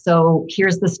crack. So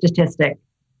here's the statistic.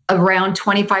 Around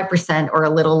 25% or a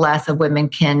little less of women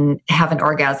can have an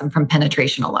orgasm from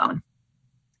penetration alone.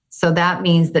 So that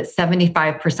means that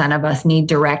 75% of us need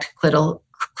direct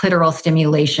clitoral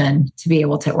stimulation to be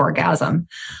able to orgasm.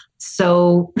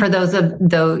 So for those of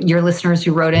your listeners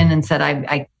who wrote in and said,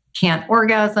 I can't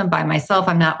orgasm by myself,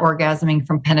 I'm not orgasming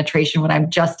from penetration, what I'm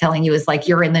just telling you is like,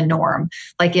 you're in the norm.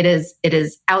 Like it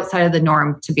is outside of the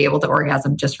norm to be able to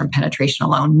orgasm just from penetration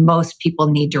alone. Most people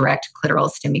need direct clitoral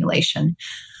stimulation.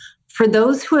 For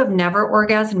those who have never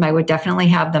orgasmed, I would definitely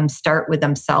have them start with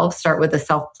themselves, start with a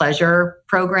self-pleasure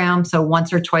program. So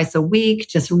once or twice a week,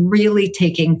 just really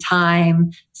taking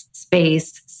time,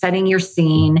 space, setting your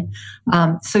scene,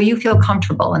 so you feel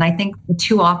comfortable. And I think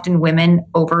too often women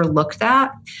overlook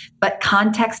that, but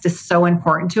context is so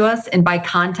important to us. And by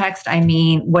context, I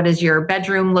mean, what does your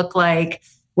bedroom look like?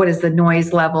 What is the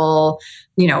noise level?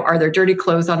 Are there dirty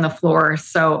clothes on the floor?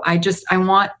 So I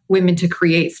want women to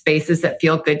create spaces that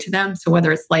feel good to them. So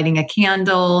whether it's lighting a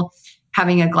candle,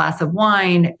 having a glass of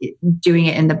wine, doing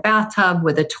it in the bathtub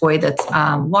with a toy that's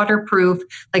waterproof,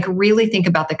 like really think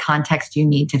about the context you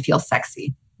need to feel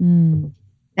sexy. And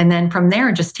And then from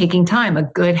there, just taking time, a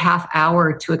good half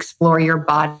hour to explore your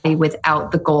body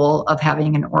without the goal of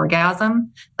having an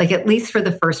orgasm, like at least for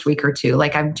the first week or two.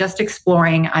 Like I'm just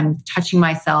exploring, I'm touching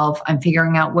myself, I'm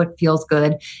figuring out what feels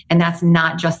good. And that's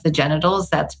not just the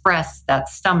genitals, that's breasts,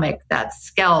 that's stomach, that's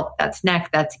scalp, that's neck,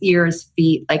 that's ears,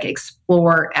 feet, like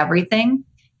explore everything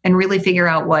and really figure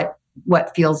out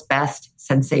what feels best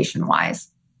sensation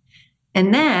wise.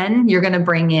 And then you're going to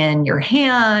bring in your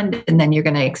hand, and then you're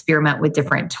going to experiment with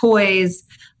different toys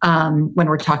when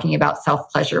we're talking about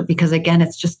self-pleasure. Because again,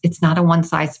 it's not a one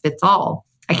size fits all.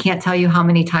 I can't tell you how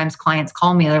many times clients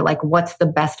call me. They're like, what's the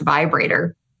best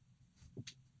vibrator?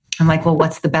 I'm like, well,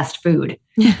 what's the best food?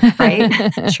 Right?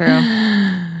 True.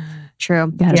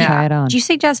 Gotta try it on. Do you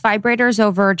suggest vibrators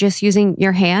over just using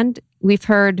your hand? We've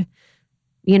heard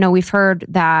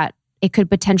that it could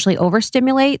potentially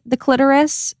overstimulate the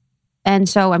clitoris. And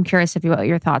so I'm curious what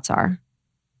your thoughts are.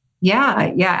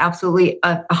 Yeah, absolutely.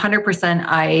 100%.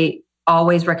 I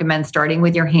always recommend starting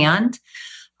with your hand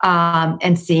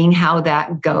and seeing how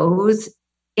that goes.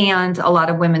 And a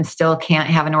lot of women still can't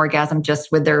have an orgasm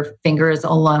just with their fingers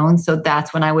alone. So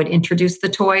that's when I would introduce the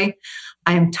toy.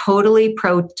 I am totally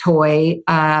pro toy,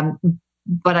 but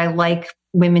I like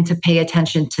women to pay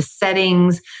attention to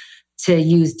settings, to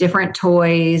use different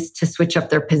toys, to switch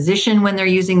up their position when they're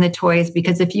using the toys.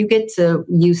 Because if you get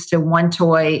used to one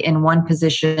toy in one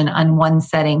position on one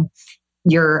setting,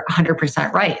 you're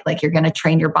 100% right. Like you're going to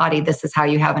train your body. This is how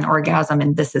you have an orgasm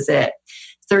and this is it.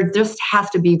 So there just has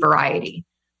to be variety.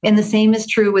 And the same is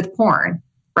true with porn,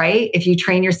 right? If you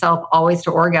train yourself always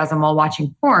to orgasm while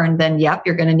watching porn, then yep,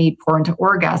 you're going to need porn to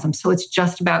orgasm. So it's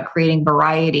just about creating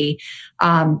variety.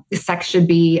 Sex should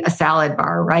be a salad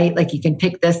bar, right? Like you can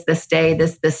pick this day,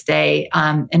 this day,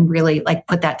 and really like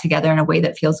put that together in a way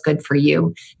that feels good for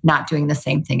you, not doing the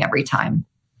same thing every time.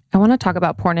 I want to talk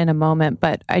about porn in a moment,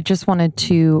 but I just wanted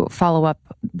to follow up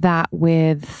that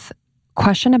with a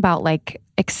question about like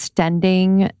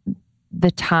extending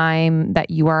the time that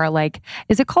you are like,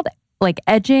 is it called like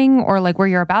edging, or like where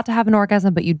you're about to have an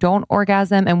orgasm, but you don't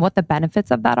orgasm, and what the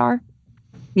benefits of that are?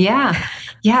 Yeah.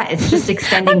 It's just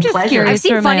extending pleasure. I've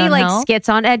seen funny like skits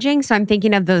on edging. So I'm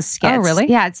thinking of those skits. Oh, really?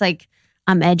 Yeah. It's like,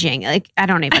 I'm edging. Like, I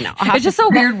don't even know. It's just a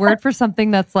weird word for something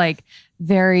that's like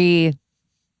very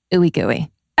ooey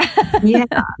gooey. Yeah.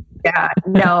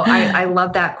 No, I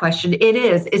love that question. It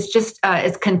is. It's just,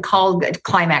 it's called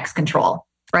climax control,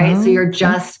 right? So you're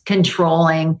just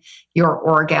controlling your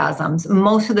orgasms.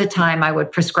 Most of the time I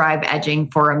would prescribe edging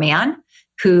for a man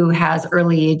who has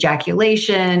early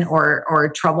ejaculation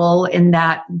or trouble in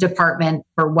that department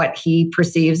for what he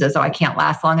perceives as, oh, I can't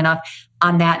last long enough.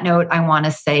 On that note, I want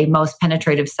to say most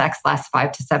penetrative sex lasts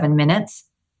 5 to 7 minutes.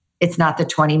 It's not the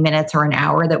 20 minutes or an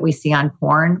hour that we see on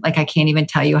porn. Like I can't even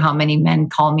tell you how many men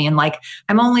call me and like,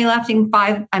 I'm only lasting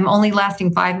 5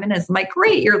 minutes. I'm like,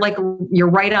 great. You're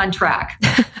right on track.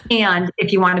 And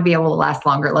if you want to be able to last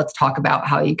longer, let's talk about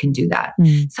how you can do that.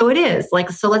 So it is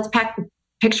like, so let's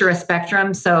picture a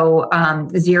spectrum. So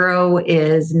 0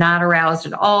 is not aroused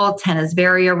at all. 10 is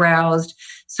very aroused.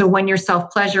 So when you're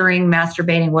self-pleasuring,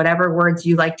 masturbating, whatever words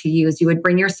you like to use, you would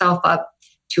bring yourself up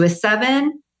to a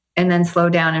 7 and then slow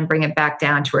down and bring it back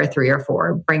down to a 3 or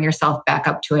 4. Bring yourself back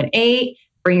up to an 8,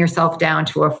 bring yourself down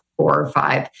to a 4 or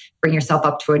 5, bring yourself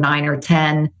up to a 9 or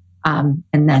 10, and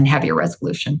then have your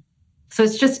resolution. So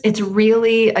it's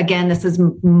really, again, this is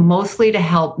mostly to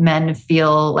help men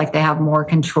feel like they have more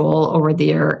control over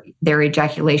their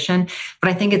ejaculation.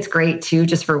 But I think it's great too,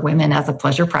 just for women as a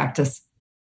pleasure practice.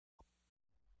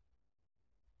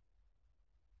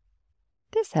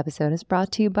 This episode is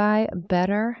brought to you by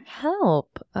BetterHelp.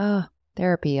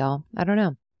 Therapy, y'all. I don't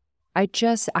know. I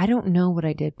don't know what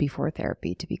I did before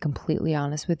therapy, to be completely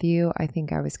honest with you. I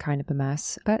think I was kind of a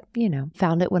mess, but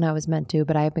found it when I was meant to.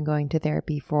 But I have been going to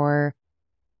therapy for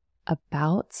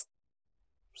about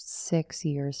 6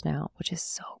 years now, which is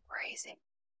so crazy.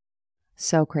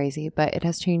 So crazy, but it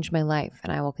has changed my life,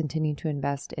 and I will continue to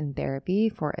invest in therapy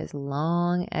for as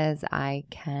long as I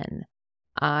can.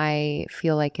 I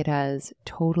feel like it has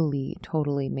totally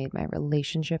made my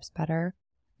relationships better,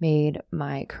 made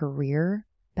my career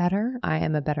better. I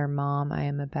am a better mom. I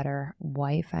am a better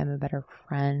wife. I am a better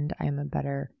friend. I am a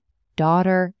better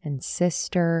daughter and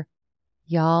sister.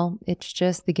 Y'all, it's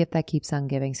just the gift that keeps on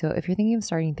giving. So if you're thinking of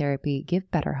starting therapy, give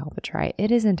BetterHelp a try.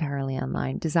 It is entirely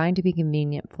online, designed to be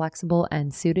convenient, flexible,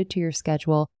 and suited to your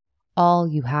schedule. All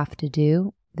you have to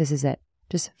do, this is it.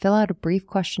 Just fill out a brief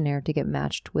questionnaire to get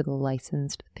matched with a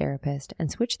licensed therapist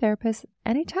and switch therapists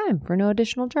anytime for no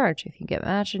additional charge. If you get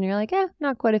matched and you're like,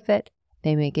 not quite a fit,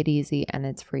 they make it easy and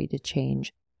it's free to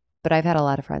change. but I've had a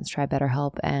lot of friends try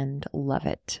BetterHelp and love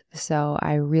it. So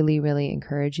I really, really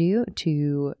encourage you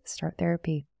to start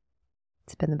therapy.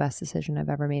 It's been the best decision I've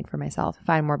ever made for myself.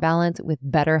 Find more balance with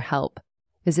BetterHelp.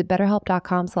 Visit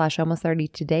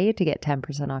betterhelp.com/almost30 today to get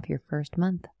 10% off your first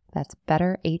month. That's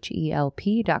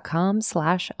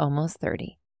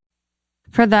betterhelp.com/almost30.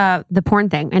 For the porn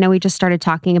thing, I know we just started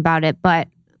talking about it, but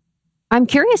I'm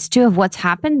curious too of what's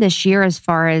happened this year as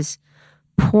far as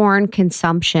porn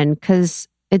consumption, because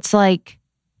it's like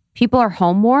people are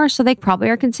home more, so they probably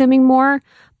are consuming more.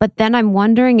 But then I'm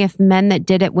wondering if men that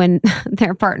did it when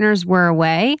their partners were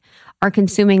away are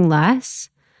consuming less.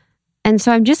 And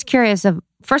so I'm just curious of,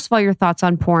 first of all, your thoughts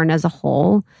on porn as a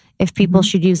whole, if people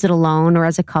should use it alone or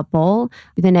as a couple,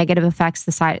 the negative effects,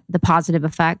 the positive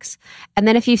effects, and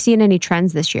then if you've seen any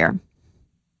trends this year.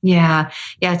 Yeah.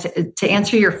 To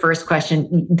answer your first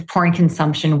question, porn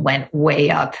consumption went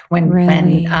way up when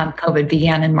COVID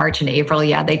began in March and April.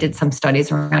 Yeah, they did some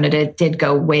studies around it. It did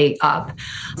go way up.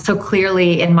 So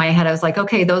clearly in my head, I was like,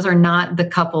 okay, those are not the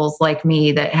couples like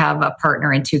me that have a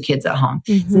partner and 2 kids at home.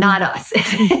 It's not us.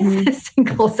 It's the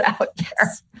singles out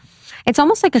there. It's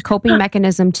almost like a coping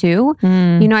mechanism too.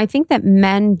 You know, I think that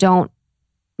men don't,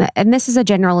 and this is a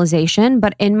generalization,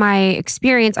 but in my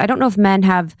experience, I don't know if men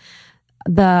have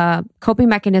the coping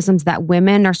mechanisms that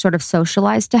women are sort of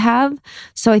socialized to have.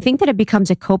 So I think that it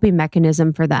becomes a coping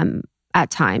mechanism for them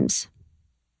at times.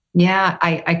 Yeah,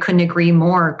 I couldn't agree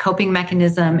more. Coping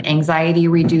mechanism, anxiety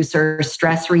reducer,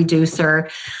 stress reducer.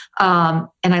 And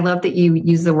I love that you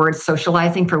use the word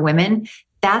socializing for women.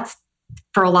 That's,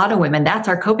 for a lot of women, that's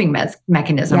our coping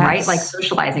mechanism, right? Like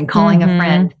socializing, calling a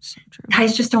friend. So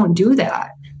guys just don't do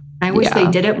that. I wish they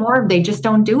did it more. They just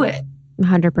don't do it.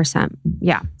 100%.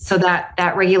 Yeah. So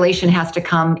that regulation has to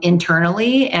come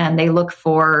internally, and they look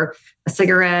for a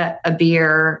cigarette, a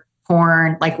beer,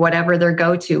 porn, like whatever their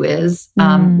go-to is.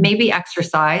 Maybe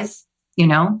exercise,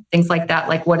 things like that.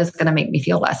 Like, what is going to make me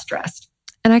feel less stressed?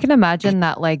 And I can imagine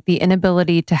that like the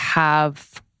inability to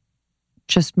have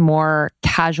just more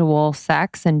casual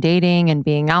sex and dating and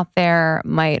being out there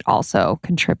might also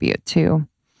contribute to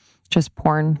just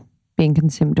porn being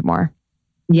consumed more.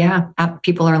 Yeah.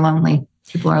 People are lonely.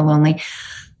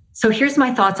 So here's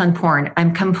my thoughts on porn.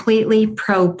 I'm completely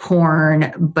pro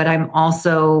porn, but I'm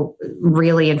also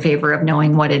really in favor of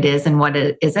knowing what it is and what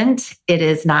it isn't. It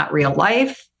is not real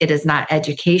life. It is not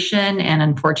education. And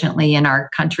unfortunately in our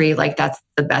country, like that's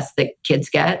the best that kids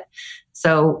get.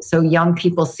 So young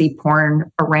people see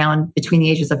porn around between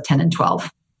the ages of 10 and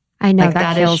 12. I know, like,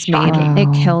 that kills me. Wow.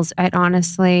 It kills it,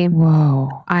 honestly.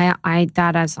 Whoa.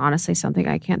 That is honestly something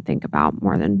I can't think about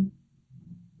more than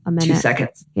a minute. 2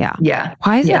 seconds. Yeah.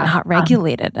 Why is it not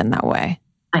regulated in that way?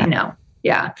 I know.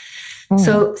 Yeah.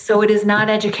 So it is not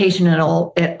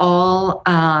educational at all.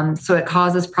 So it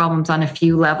causes problems on a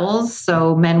few levels.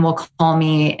 So men will call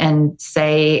me and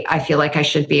say, I feel like I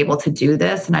should be able to do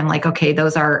this. And I'm like, okay,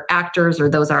 those are actors or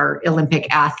those are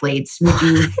Olympic athletes. Would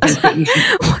you think that you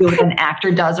should do what an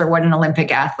actor does or what an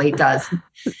Olympic athlete does?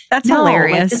 That's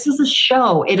hilarious. Like, this is a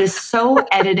show. It is so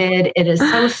edited. It is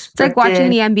so scripted. It's like watching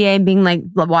the NBA and being like,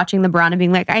 watching LeBron and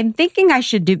being like, I'm thinking I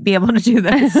should be able to do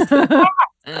this.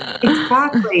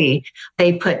 Exactly.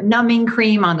 They put numbing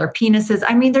cream on their penises.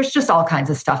 I mean, there's just all kinds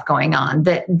of stuff going on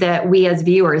that we as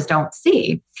viewers don't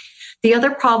see. The other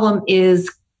problem is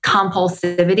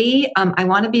compulsivity. I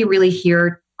want to be really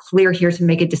clear here to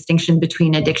make a distinction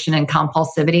between addiction and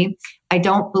compulsivity. I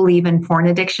don't believe in porn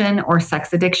addiction or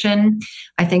sex addiction.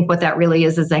 I think what that really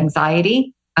is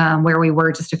anxiety, where we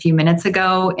were just a few minutes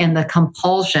ago, and the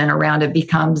compulsion around it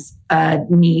becomes a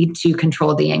need to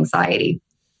control the anxiety.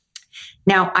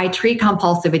 Now, I treat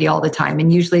compulsivity all the time,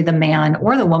 and usually the man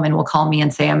or the woman will call me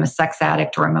and say, I'm a sex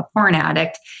addict or I'm a porn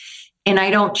addict. And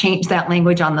I don't change that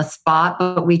language on the spot,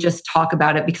 but we just talk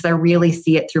about it because I really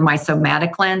see it through my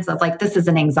somatic lens of like, this is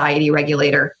an anxiety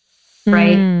regulator,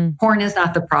 right? Porn is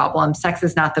not the problem. Sex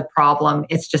is not the problem.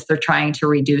 It's just they're trying to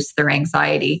reduce their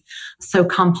anxiety. So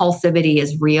compulsivity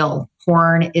is real.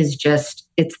 Porn is just,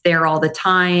 it's there all the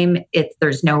time.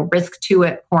 There's no risk to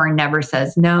it. Porn never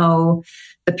says no.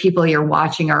 The people you're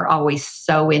watching are always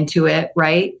so into it,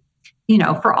 right?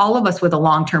 For all of us with a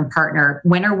long-term partner,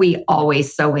 when are we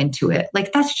always so into it?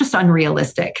 Like, that's just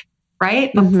unrealistic,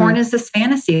 right? But porn is this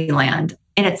fantasy land,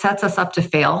 and it sets us up to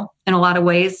fail in a lot of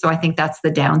ways. So I think that's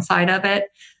the downside of it.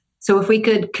 So if we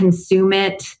could consume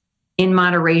it in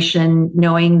moderation,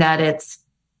 knowing that it's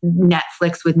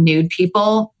Netflix with nude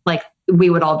people, like,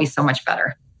 we would all be so much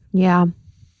better. Yeah.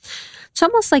 It's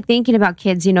almost like thinking about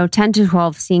kids, 10 to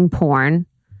 12 seeing porn.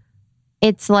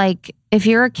 It's like if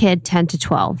you're a kid 10 to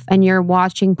 12 and you're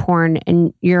watching porn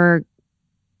and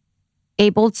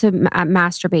able to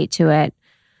masturbate to it,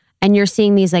 and you're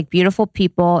seeing these like beautiful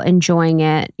people enjoying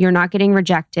it, you're not getting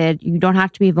rejected, you don't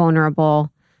have to be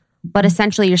vulnerable, but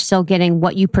essentially you're still getting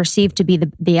what you perceive to be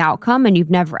the outcome, and you've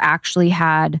never actually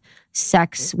had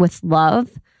sex with love.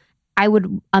 I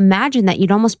would imagine that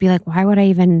you'd almost be like, why would I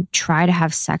even try to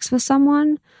have sex with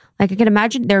someone? Like, I could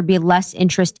imagine there would be less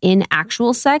interest in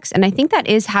actual sex. And I think that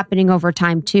is happening over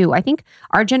time too. I think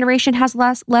our generation has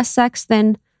less sex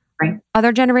than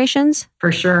other generations.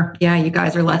 For sure. Yeah, you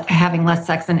guys are having less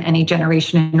sex than any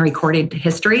generation in recorded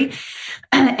history.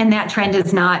 And that trend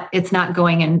is not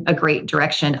going in a great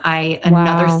direction.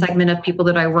 Another segment of people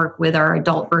that I work with are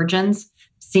adult virgins,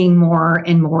 seeing more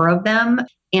and more of them.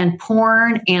 And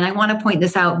porn, and I want to point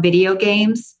this out, video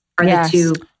games are the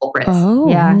two culprits. Oh,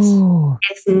 yes.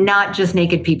 It's not just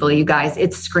naked people, you guys.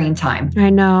 It's screen time. I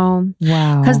know.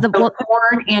 Wow. Because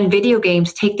porn and video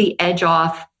games take the edge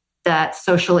off that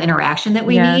social interaction that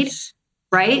we need,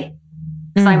 right?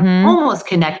 Because I'm almost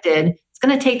connected. It's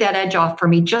going to take that edge off for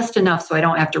me just enough so I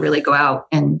don't have to really go out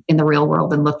and in the real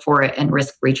world and look for it and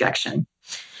risk rejection.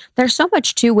 There's so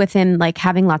much too within like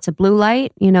having lots of blue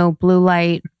light. You know, blue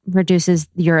light reduces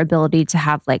your ability to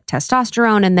have like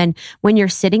testosterone. And then when you're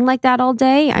sitting like that all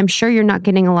day, I'm sure you're not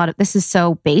getting a lot of, this is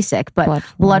so basic, but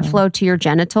blood flow to your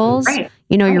genitals. Right.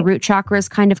 You know, your root chakra is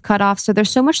kind of cut off. So there's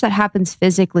so much that happens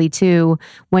physically too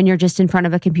when you're just in front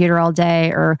of a computer all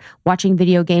day or watching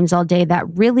video games all day that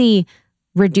really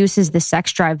reduces the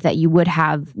sex drive that you would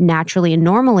have naturally and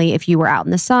normally if you were out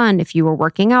in the sun, if you were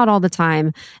working out all the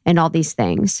time and all these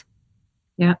things.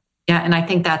 Yeah. Yeah. And I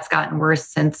think that's gotten worse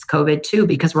since COVID too,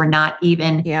 because we're not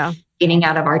even getting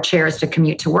out of our chairs to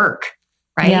commute to work.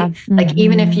 Right. Yeah. Like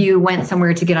even if you went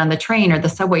somewhere to get on the train or the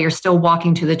subway, you're still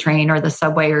walking to the train or the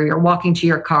subway, or you're walking to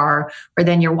your car, or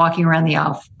then you're walking around the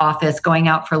office, going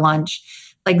out for lunch.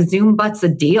 Like Zoom butt's a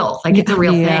deal. Like it's a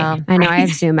real thing. Right? I know. I have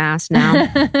Zoom ass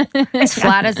now. It's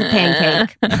flat as a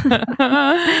pancake.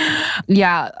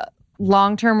 Yeah.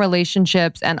 Long-term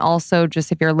relationships, and also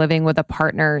just if you're living with a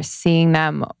partner, seeing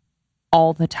them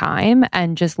all the time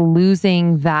and just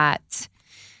losing that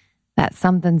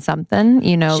something,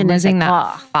 you know, losing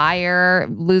that fire,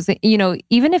 losing, you know,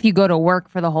 even if you go to work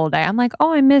for the whole day, I'm like,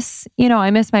 oh, I miss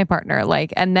my partner.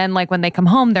 Like, and then like when they come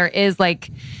home, there is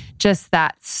like just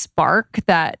that spark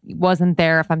that wasn't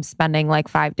there if I'm spending like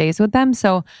 5 days with them.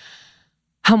 So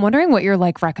I'm wondering what you're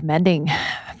like recommending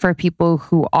for people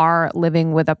who are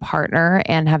living with a partner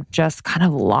and have just kind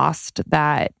of lost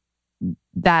that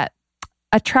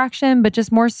attraction, but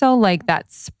just more so like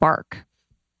that spark.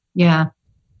 Yeah.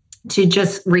 To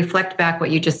just reflect back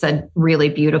what you just said really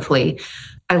beautifully.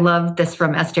 I love this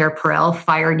from Esther Perel,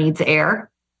 fire needs air.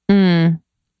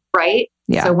 Right?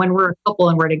 Yeah. So when we're a couple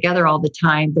and we're together all the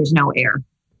time, there's no air.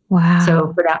 Wow.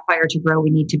 So for that fire to grow,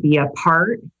 we need to be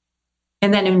apart.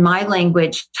 And then in my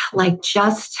language, like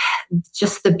just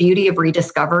the beauty of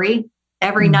rediscovery.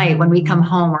 Every night when we come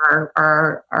home,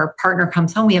 our partner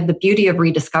comes home, we have the beauty of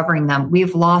rediscovering them.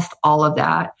 We've lost all of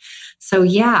that. So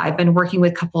yeah, I've been working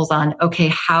with couples on, okay,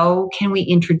 how can we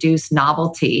introduce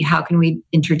novelty? How can we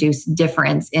introduce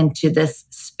difference into this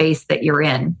space that you're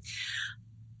in?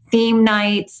 Theme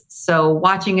nights. So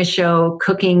watching a show,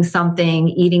 cooking something,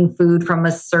 eating food from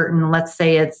a certain, let's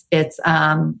say it's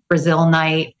Brazil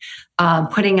night,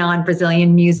 putting on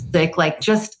Brazilian music, like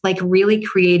just like really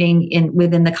creating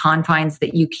within the confines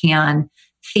that you can,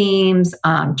 themes,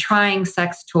 trying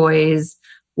sex toys,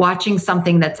 watching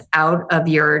something that's out of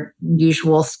your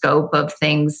usual scope of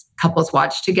things couples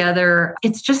watch together.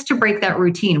 It's just to break that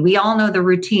routine. We all know the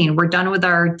routine. We're done with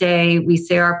our day. We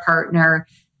say our partner,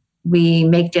 we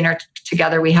make dinner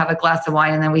together, we have a glass of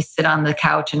wine, and then we sit on the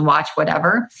couch and watch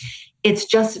whatever. It's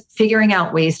just figuring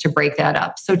out ways to break that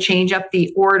up. So change up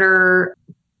the order.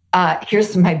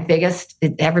 Here's my biggest,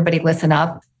 everybody listen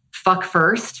up, fuck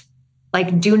first.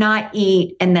 Like do not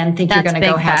eat and then think you're going to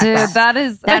go have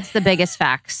sex. That's the biggest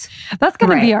facts. That's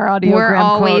going to be our audiogram We're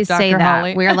always quote, say Dr. that.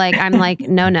 Holly. We're like, I'm like,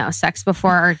 no, sex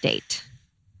before our date.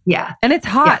 Yeah. And it's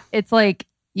hot. Yeah. It's like,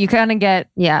 you kind of get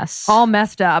all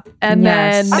messed up. And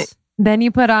then you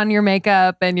put on your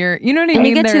makeup and you know what I mean?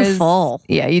 You get too full.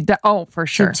 Yeah. For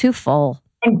sure. You're too full.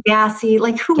 And gassy.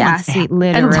 Like who wants that?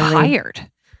 Literally. And tired.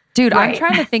 Dude, right. I'm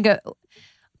trying to think of,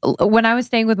 when I was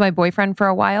staying with my boyfriend for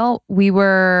a while,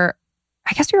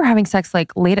 I guess we were having sex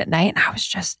like late at night,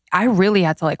 and I really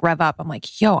had to like rev up. I'm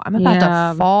like, yo, I'm about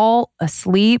to fall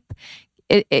asleep.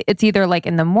 It's either like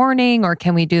in the morning, or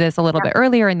can we do this a little bit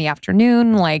earlier in the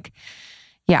afternoon? Like,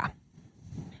 yeah.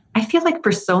 I feel like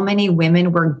for so many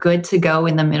women, we're good to go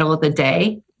in the middle of the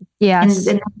day. Yes.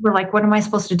 And we're like, what am I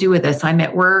supposed to do with this? I'm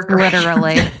at work.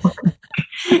 Literally.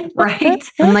 right?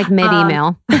 I'm like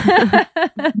mid-email.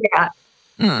 Yeah.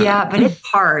 Yeah, but it's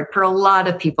hard for a lot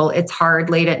of people. It's hard.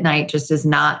 Late at night just is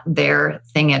not their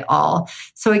thing at all.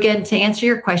 So again, to answer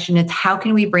your question, it's how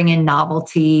can we bring in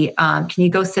novelty? Can you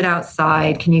go sit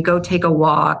outside? Can you go take a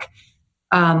walk?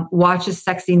 Watch a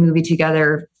sexy movie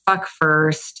together? Fuck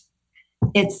first.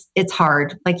 It's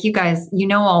hard. Like you guys, you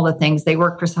know all the things. They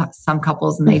work for some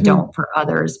couples and they don't for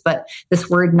others. But this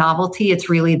word novelty, it's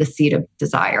really the seed of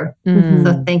desire.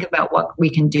 So think about what we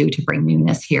can do to bring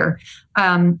newness here.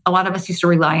 A lot of us used to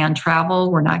rely on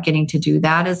travel. We're not getting to do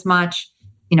that as much.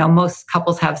 You know, most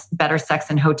couples have better sex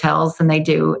in hotels than they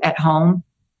do at home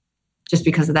just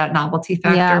because of that novelty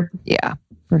factor. Yeah,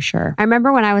 for sure. I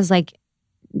remember when I was like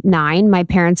 9, my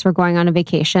parents were going on a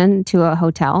vacation to a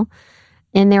hotel.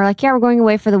 And they were like, yeah, we're going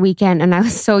away for the weekend. And I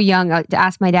was so young to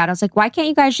ask my dad, I was like, why can't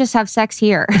you guys just have sex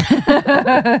here?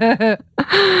 And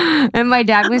my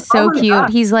dad was so cute. God.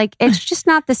 He's like, it's just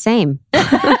not the same.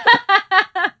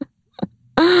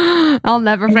 I'll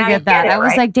never forget that. I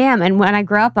was like, damn. And when I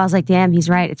grew up, I was like, damn, he's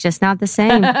right. It's just not the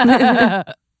same.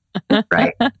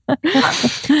 Right.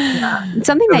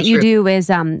 Something that you do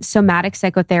is somatic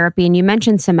psychotherapy, and you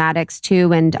mentioned somatics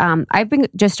too. And I've been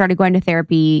just started going to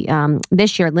therapy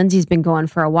this year. Lindsay's been going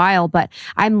for a while, but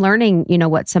I'm learning,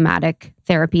 what somatic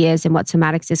therapy is and what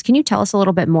somatics is. Can you tell us a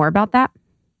little bit more about that?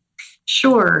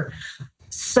 Sure.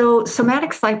 So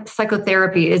somatic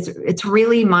psychotherapy it's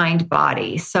really mind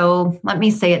body. So let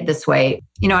me say it this way.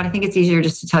 I think it's easier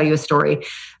just to tell you a story.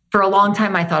 For a long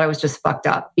time, I thought I was just fucked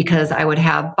up because I would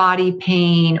have body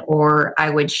pain or I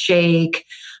would shake.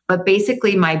 But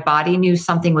basically, my body knew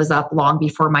something was up long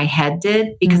before my head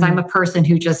did because I'm a person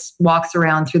who just walks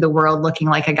around through the world looking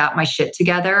like I got my shit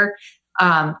together.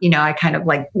 I kind of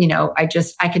like,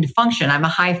 I can function. I'm a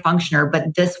high functioner,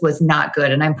 but this was not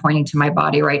good. And I'm pointing to my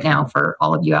body right now for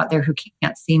all of you out there who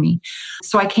can't see me.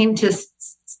 So I came to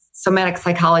somatic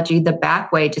psychology the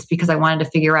back way just because I wanted to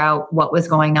figure out what was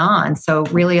going on. So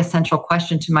really a central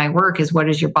question to my work is, what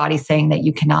is your body saying that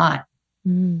you cannot?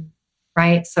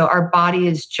 Right? So our body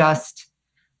is just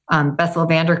Bessel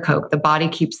van der Kolk. The body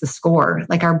keeps the score.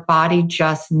 Like our body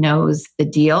just knows the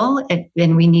deal.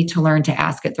 And we need to learn to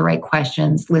ask it the right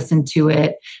questions, listen to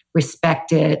it,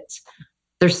 respect it.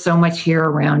 There's so much here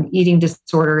around eating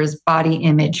disorders, body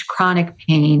image, chronic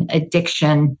pain,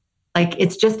 addiction. Like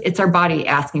it's our body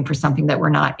asking for something that we're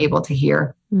not able to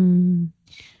hear.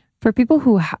 For people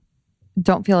who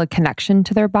don't feel a connection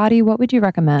to their body, what would you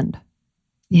recommend?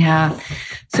 Yeah.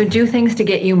 So do things to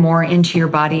get you more into your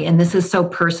body. And this is so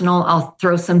personal. I'll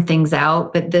throw some things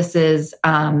out, but this is,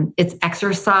 it's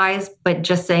exercise, but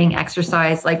just saying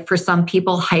exercise, like for some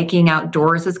people, hiking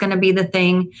outdoors is going to be the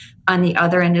thing. On the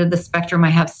other end of the spectrum, I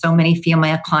have so many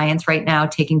female clients right now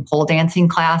taking pole dancing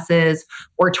classes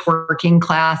or twerking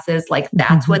classes. Like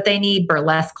that's what they need.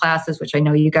 Burlesque classes, which I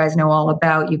know you guys know all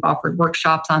about. You've offered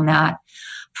workshops on that.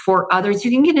 For others,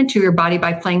 you can get into your body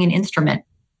by playing an instrument.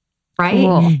 Right?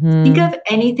 Cool. Think of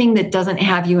anything that doesn't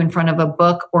have you in front of a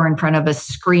book or in front of a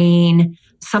screen,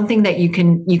 something that you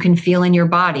can feel in your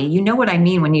body. You know what I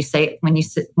mean when I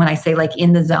say like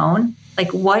in the zone,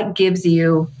 like what gives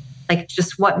you, like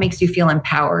just what makes you feel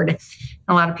empowered. And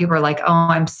a lot of people are like, oh,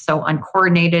 I'm so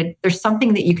uncoordinated. There's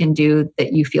something that you can do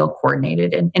that you feel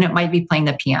coordinated in, and it might be playing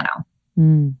the piano.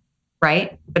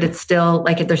 Right? But it's still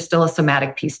like there's still a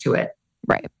somatic piece to it.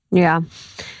 Right. Yeah.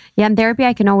 Yeah, in therapy,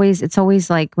 it's always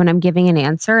like when I'm giving an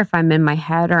answer, if I'm in my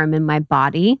head or I'm in my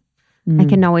body, I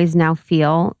can always now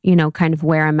feel, kind of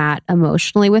where I'm at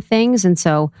emotionally with things. And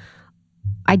so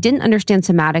I didn't understand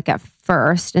somatic at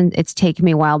first, and it's taken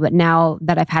me a while, but now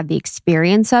that I've had the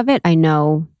experience of it, I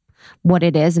know what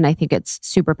it is. And I think it's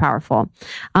super powerful.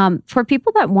 For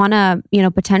people that want to,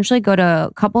 potentially go to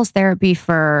couples therapy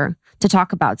to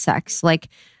talk about sex, like,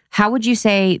 how would you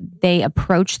say they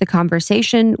approach the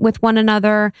conversation with one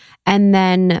another? And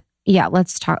then,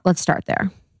 let's start there.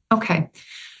 Okay.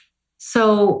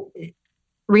 So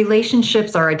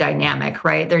relationships are a dynamic,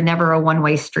 right? They're never a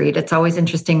one-way street. It's always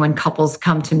interesting when couples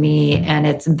come to me and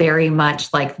it's very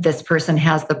much like this person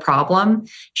has the problem.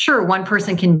 Sure, one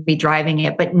person can be driving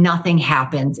it, but nothing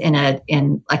happens in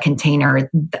a container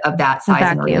of that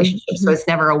size in a relationship. So it's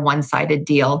never a one-sided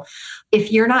deal. If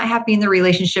you're not happy in the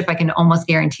relationship, I can almost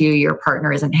guarantee you your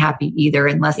partner isn't happy either,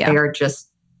 unless they are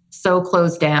just so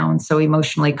closed down, so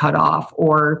emotionally cut off,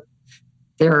 or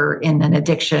they're in an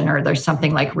addiction, or there's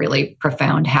something like really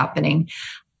profound happening.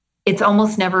 It's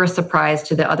almost never a surprise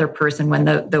to the other person when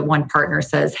the one partner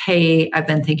says, hey, I've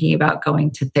been thinking about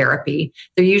going to therapy.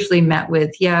 They're usually met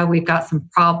with, yeah, we've got some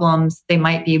problems. They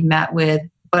might be met with,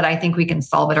 but I think we can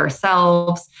solve it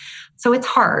ourselves. So it's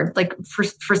hard. Like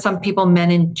for some people,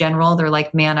 men in general, they're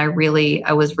like, man, I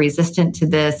was resistant to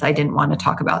this. I didn't want to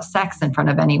talk about sex in front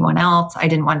of anyone else. I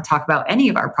didn't want to talk about any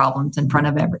of our problems in front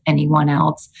of anyone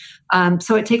else.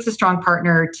 So it takes a strong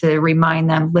partner to remind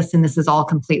them, listen, this is all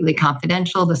completely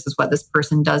confidential. This is what this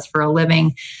person does for a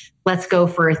living. Let's go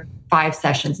for 5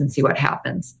 sessions and see what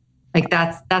happens. Like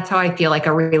that's how I feel like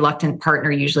a reluctant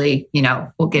partner usually,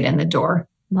 will get in the door.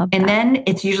 And then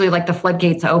it's usually like the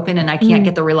floodgates open and I can't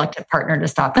get the reluctant partner to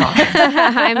stop talking.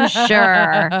 I'm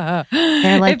sure.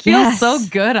 They're like, it feels so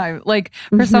good. I like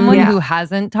for someone who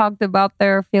hasn't talked about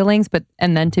their feelings,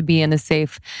 and then to be in a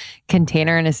safe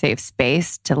container, in a safe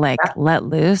space to let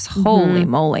loose. Holy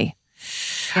moly.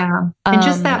 Yeah. And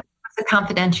just that the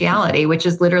confidentiality, which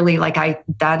is literally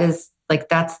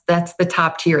that's the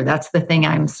top tier. That's the thing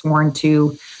I'm sworn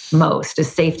to most is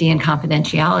safety and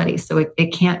confidentiality. So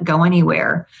it can't go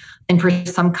anywhere. And for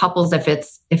some couples, if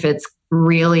it's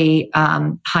really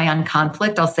high on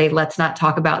conflict, I'll say, let's not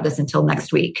talk about this until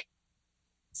next week.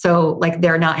 So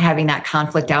they're not having that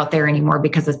conflict out there anymore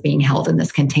because it's being held in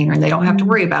this container and they don't have to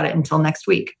worry about it until next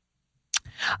week.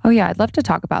 Oh yeah. I'd love to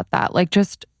talk about that. Like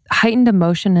just heightened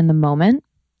emotion in the moment.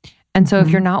 And so if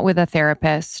you're not with a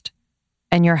therapist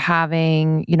and you're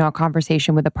having, a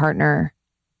conversation with a partner,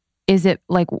 is it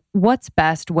what's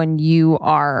best when you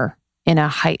are in a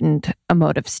heightened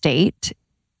emotive state?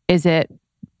 Is it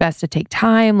best to take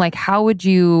time? How would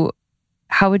you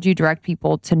direct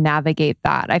people to navigate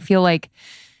that? I feel like,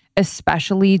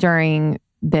 especially during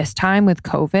this time with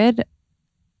COVID,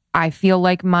 I feel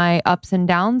like my ups and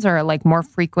downs are more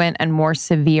frequent and more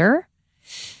severe.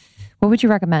 What would you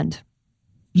recommend?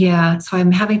 Yeah. So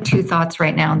I'm having 2 thoughts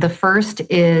right now. The first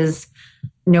is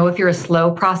know if you're a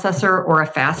slow processor or a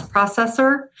fast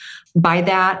processor. By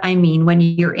that, I mean, when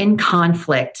you're in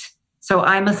conflict. So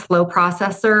I'm a slow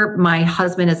processor. My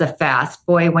husband is a fast.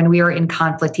 Boy, when we are in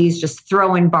conflict, he's just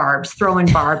throwing barbs.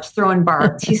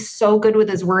 He's so good with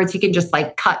his words. He can just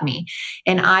cut me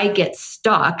and I get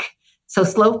stuck. So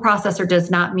slow processor does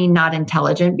not mean not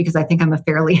intelligent because I think I'm a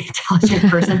fairly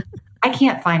intelligent person. I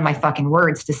can't find my fucking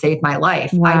words to save my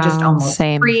life. Wow, I just almost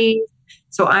freeze.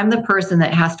 So I'm the person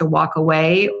that has to walk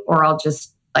away or I'll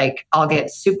just I'll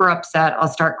get super upset. I'll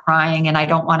start crying and I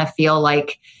don't want to feel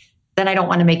then I don't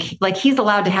want to make, he's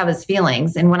allowed to have his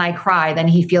feelings. And when I cry, then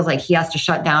he feels like he has to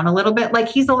shut down a little bit.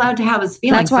 He's allowed to have his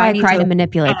feelings. That's why I cry to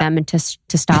manipulate them into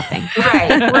stopping.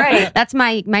 Right. That's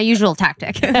my usual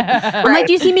tactic. I'm like,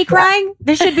 do you see me crying?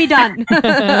 This should be done.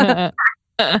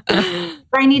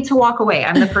 I need to walk away.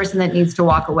 I'm the person that needs to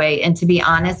walk away. And to be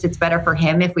honest, it's better for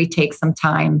him if we take some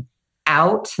time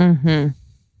out,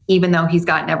 even though he's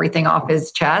gotten everything off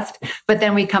his chest. But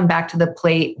then we come back to the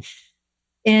plate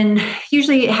in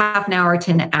usually half an hour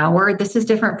to an hour. This is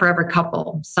different for every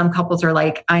couple. Some couples are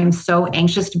like, I'm so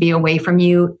anxious to be away from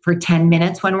you for 10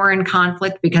 minutes when we're in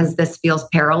conflict because this feels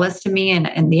perilous to me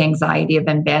and the anxiety of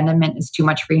abandonment is too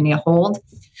much for me to hold.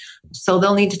 So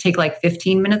they'll need to take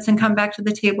 15 minutes and come back to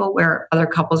the table, where other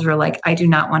couples are like, I do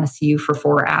not want to see you for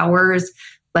 4 hours.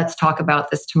 Let's talk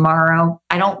about this tomorrow.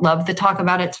 I don't love the talk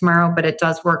about it tomorrow, but it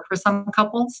does work for some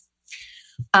couples.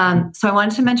 So I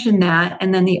wanted to mention that.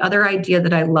 And then the other idea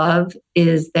that I love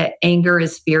is that anger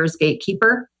is fear's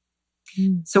gatekeeper.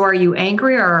 So are you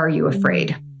angry or are you afraid?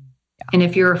 Yeah. And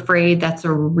if you're afraid, that's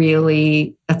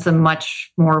a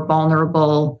much more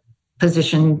vulnerable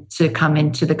position to come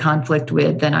into the conflict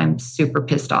with than I'm super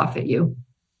pissed off at you.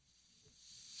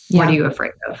 Yeah. What are you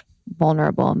afraid of?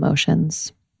 Vulnerable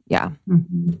emotions. Yeah.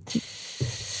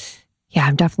 Yeah,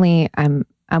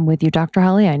 I'm with you, Dr.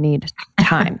 Holly. I need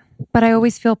time, but I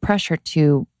always feel pressure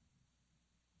to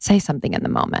say something in the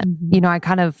moment.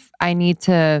 I need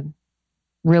to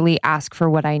really ask for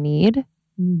what I need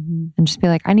and just be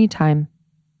like, I need time.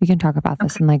 We can talk about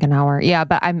this in an hour. Yeah,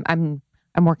 but I'm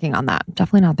working on that.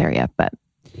 Definitely not there yet, but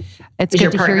it's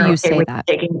good to hear you say that.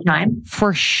 Taking time?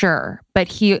 For sure. But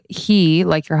he,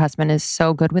 like your husband, is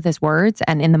so good with his words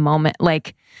and in the moment,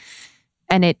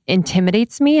 and it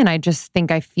intimidates me. And I just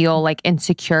think I feel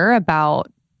insecure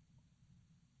about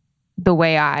the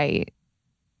way I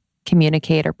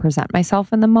communicate or present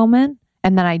myself in the moment.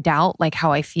 And then I doubt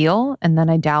how I feel. And then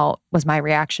I doubt, was my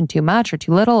reaction too much or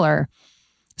too little?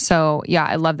 So yeah,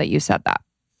 I love that you said that.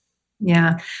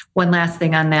 Yeah. One last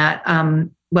thing on that.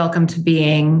 Welcome to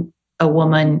being a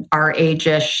woman our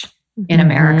age-ish in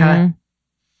America,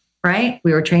 right?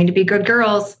 We were trained to be good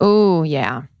girls. Oh,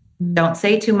 yeah. Don't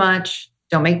say too much.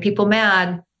 Don't make people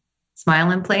mad.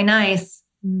 Smile and play nice.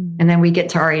 And then we get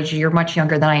to our age, you're much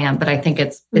younger than I am, but I think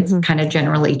it's kind of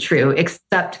generally true,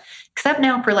 except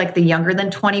now for like the younger than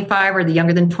 25 or the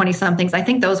younger than 20 somethings. I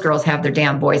think those girls have their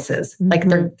damn voices. Like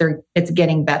it's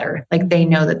getting better. Like they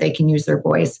know that they can use their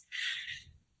voice.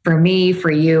 For me,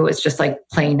 for you, it's just like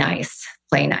play nice.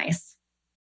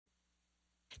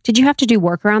 Did you have to do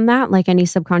work around that? Like any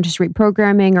subconscious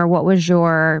reprogramming, or what was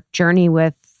your journey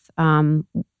with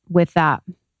that?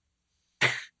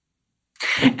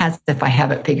 As if I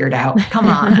have it figured out. Come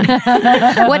on.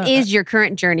 What is your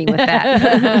current journey with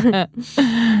that?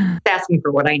 Ask me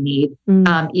for what I need.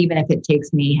 Even if it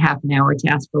takes me half an hour to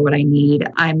ask for what I need.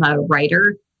 I'm a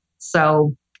writer,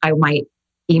 so I might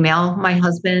email my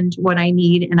husband what I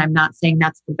need. And I'm not saying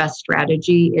that's the best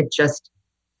strategy.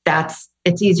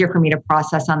 It's easier for me to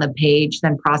process on the page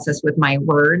than process with my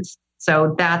words.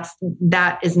 So that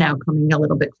is now coming a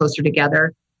little bit closer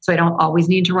together. So I don't always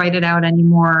need to write it out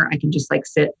anymore. I can just like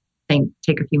sit, think,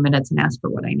 take a few minutes and ask for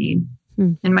what I need.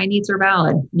 And my needs are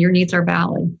valid. Your needs are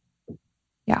valid.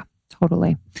 Yeah,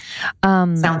 totally.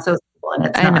 Sounds so simple and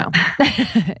it's not.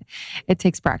 I know. It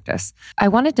takes practice. I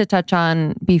wanted to touch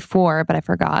on before, but I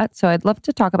forgot. So I'd love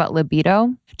to talk about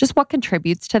libido. Just what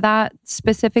contributes to that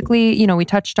specifically. You know, we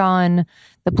touched on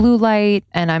the blue light,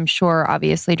 and I'm sure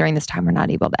obviously during this time we're not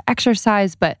able to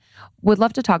exercise, but would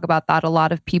love to talk about that. A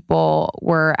lot of people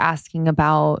were asking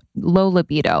about low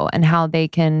libido and how they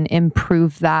can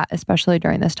improve that, especially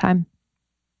during this time.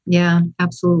 Yeah,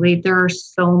 absolutely. There are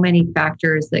so many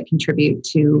factors that contribute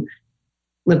to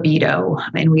libido.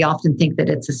 And we often think that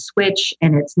it's a switch,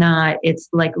 and it's not. It's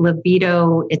like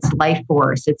libido, it's life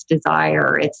force, it's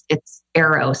desire, it's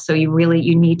eros. So you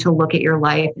need to look at your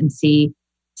life and see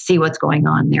what's going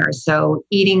on there. So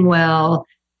eating well,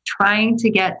 trying to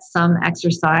get some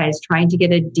exercise, trying to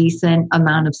get a decent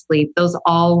amount of sleep, those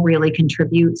all really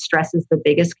contribute. Stress is the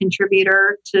biggest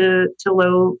contributor to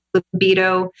low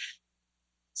libido.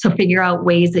 So figure out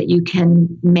ways that you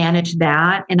can manage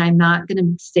that. And I'm not going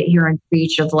to sit here and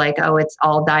preach of like, oh, it's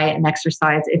all diet and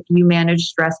exercise. If you manage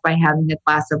stress by having a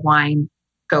glass of wine,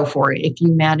 go for it. If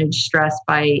you manage stress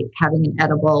by having an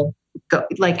edible, go,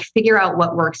 like figure out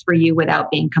what works for you without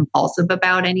being compulsive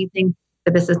about anything.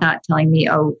 But this is not telling me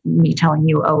telling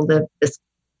you, live this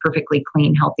perfectly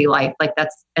clean, healthy life. Like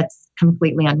that's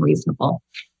completely unreasonable.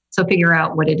 So figure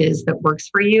out what it is that works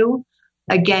for you.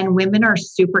 Again, women are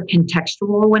super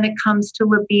contextual when it comes to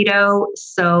libido.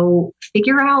 So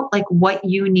figure out like what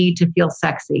you need to feel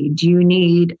sexy. Do you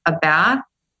need a bath?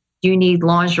 Do you need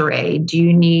lingerie? Do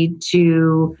you need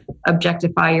to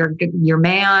objectify your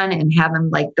man and have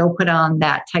him like go put on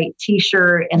that tight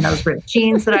t-shirt and those ripped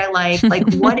jeans that I like?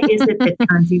 Like, what is it that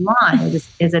turns you on? Is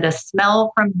it a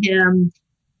smell from him?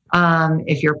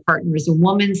 If your partner is a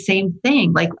woman, same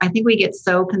thing. Like, I think we get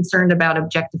so concerned about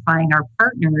objectifying our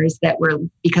partners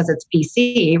because it's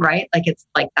PC, right? Like, it's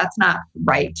like, that's not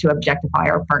right to objectify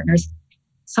our partners.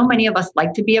 So many of us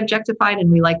like to be objectified, and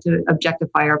we like to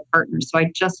objectify our partners. So I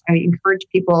encourage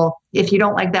people, if you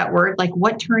don't like that word, like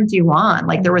what turns you on?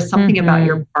 Like there was something about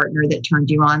your partner that turned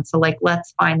you on. So like,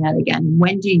 let's find that again.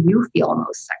 When do you feel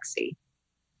most sexy?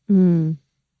 And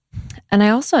I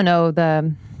also know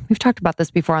we've talked about this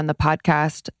before on the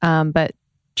podcast, but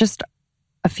just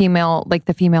the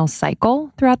female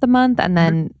cycle throughout the month. And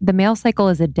then the male cycle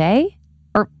is a day.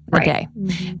 Or a day,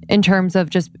 in terms of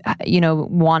just,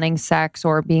 wanting sex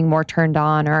or being more turned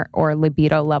on or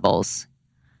libido levels.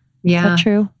 Yeah. Is that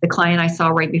true? The client I saw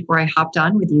right before I hopped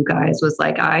on with you guys was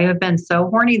like, I have been so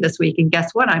horny this week, and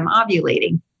guess what? I'm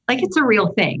ovulating. Like, it's a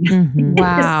real thing.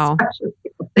 Wow.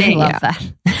 I love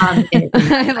that.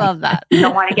 I love that. You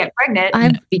don't want to get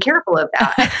pregnant. Be careful of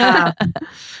that.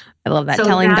 I love that. So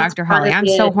telling Dr. Holly, I'm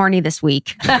so horny this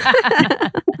week.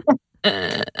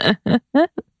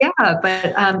 Yeah,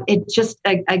 but it just,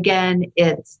 again,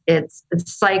 it's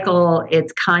cycle,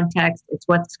 it's context, it's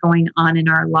what's going on in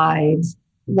our lives,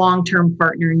 long-term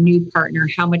partner, new partner,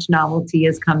 how much novelty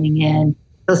is coming in,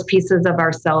 those pieces of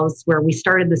ourselves where we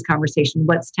started this conversation.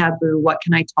 What's taboo? What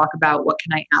can I talk about? What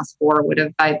can I ask for? What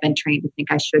have I been trained to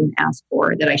think I shouldn't ask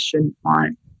for, that I shouldn't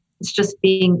want? It's just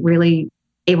being really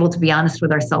able to be honest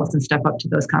with ourselves and step up to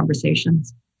those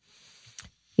conversations.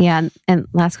 Yeah. And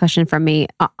last question from me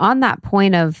on that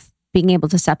point of being able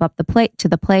to step up to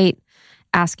the plate,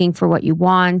 asking for what you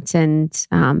want, and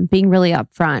being really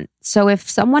upfront. So if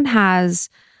someone has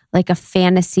like a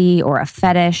fantasy or a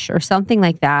fetish or something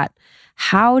like that,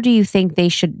 how do you think they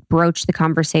should broach the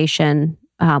conversation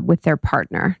with their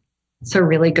partner? It's a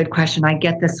really good question. I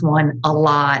get this one a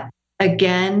lot.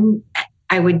 Again,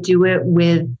 I would do it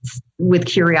with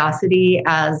curiosity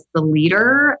as the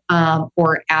leader,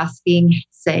 or asking,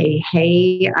 say,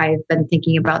 hey, I've been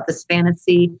thinking about this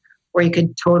fantasy. Or you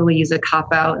could totally use a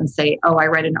cop out and say, oh, I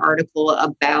read an article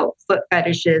about foot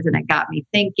fetishes and it got me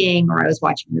thinking, or I was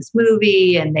watching this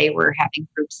movie and they were having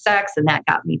group sex and that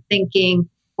got me thinking.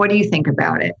 What do you think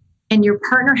about it? And your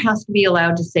partner has to be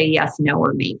allowed to say yes, no,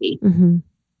 or maybe,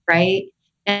 right?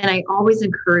 And I always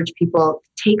encourage people,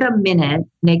 take a minute.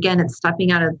 And again, it's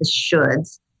stepping out of the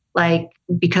shoulds. Like,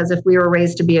 because if we were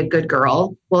raised to be a good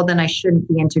girl, well, then I shouldn't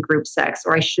be into group sex,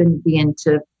 or I shouldn't be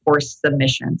into forced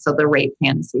submission. So the rape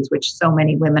fantasies, which so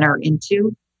many women are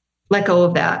into, let go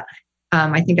of that.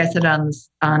 I think I said on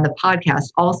the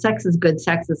podcast, all sex is good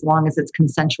sex as long as it's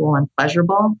consensual and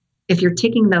pleasurable. If you're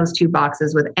ticking those two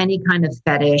boxes with any kind of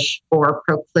fetish or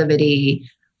proclivity,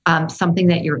 something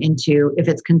that you're into, if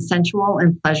it's consensual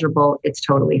and pleasurable, it's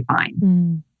totally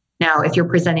fine. Now, if you're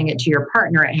presenting it to your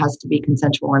partner, it has to be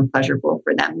consensual and pleasurable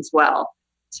for them as well.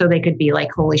 So they could be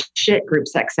like, holy shit, group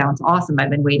sex sounds awesome.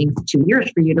 I've been waiting for 2 years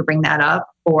for you to bring that up.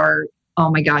 Or, oh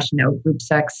my gosh, no, group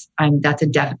sex, that's a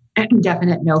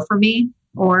definite no for me.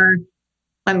 Or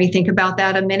let me think about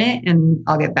that a minute and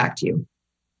I'll get back to you.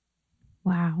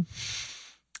 Wow.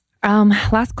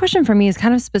 Last question for me is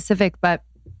kind of specific, but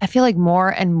I feel like more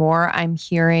and more I'm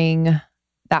hearing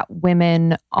that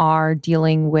women are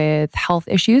dealing with health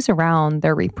issues around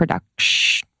their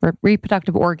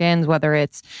reproductive organs, whether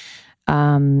it's,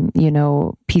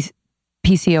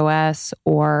 PCOS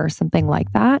or something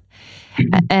like that.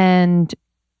 And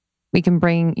we can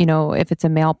bring, if it's a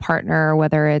male partner,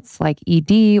 whether it's like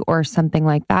ED or something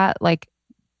like that, like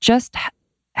just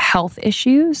health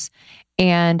issues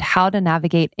and how to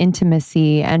navigate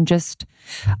intimacy and just,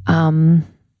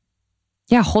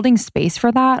 holding space for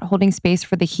that, holding space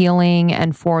for the healing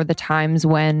and for the times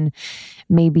when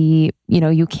maybe,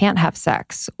 you can't have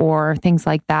sex or things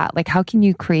like that. Like, how can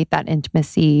you create that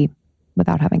intimacy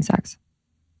without having sex?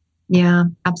 Yeah,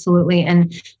 absolutely.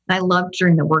 And I loved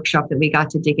during the workshop that we got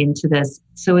to dig into this.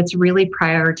 So it's really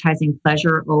prioritizing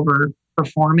pleasure over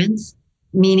performance,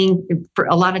 meaning for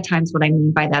a lot of times what I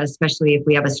mean by that, especially if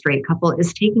we have a straight couple,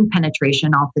 is taking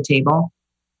penetration off the table,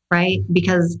 right?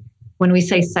 Because when we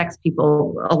say sex, a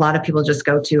lot of people just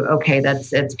go to, okay,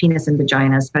 it's penis and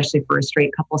vagina, especially for a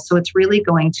straight couple. So it's really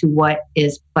going to what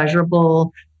is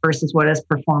pleasurable versus what is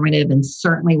performative and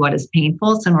certainly what is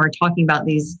painful. So when we're talking about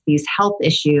these health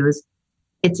issues,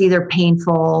 it's either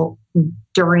painful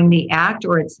during the act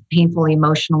or it's painful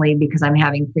emotionally because I'm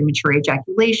having premature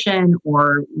ejaculation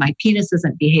or my penis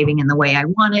isn't behaving in the way I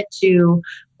want it to,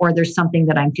 or there's something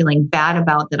that I'm feeling bad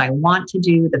about that I want to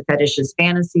do, the fetishes,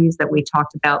 fantasies that we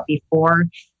talked about before.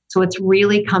 So it's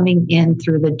really coming in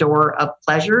through the door of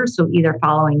pleasure. So either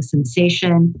following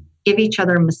sensation, give each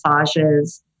other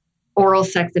massages, oral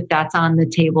sex if that's on the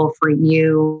table for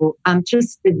you,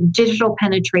 just the digital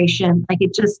penetration,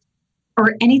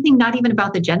 or anything not even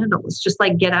about the genitals, just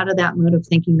like get out of that mode of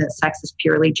thinking that sex is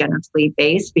purely genitally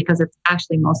based because it's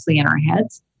actually mostly in our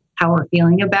heads, how we're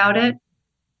feeling about it.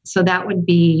 So that would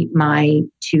be my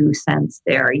 2 cents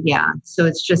there. Yeah. So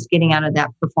it's just getting out of that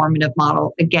performative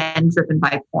model, again, driven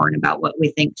by porn about what we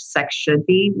think sex should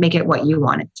be, make it what you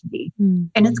want it to be. And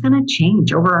it's going to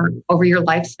change over your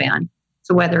lifespan.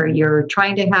 So whether you're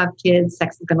trying to have kids,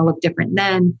 sex is going to look different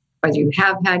then. Whether you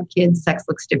have had kids, sex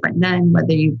looks different then.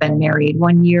 Whether you've been married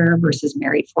 1 year versus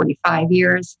married 45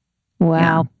 years.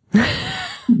 Wow. Yeah.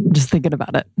 Just thinking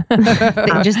about it.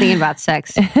 Just thinking about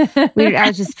sex. I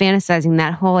was just fantasizing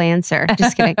that whole answer.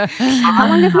 Just kidding. How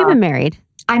long have you been married?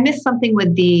 I missed something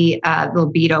with the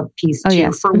libido piece too.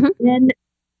 Yes. For women,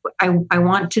 I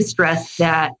want to stress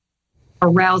that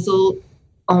arousal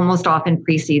almost often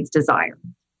precedes desire.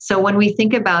 So when we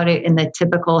think about it in the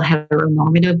typical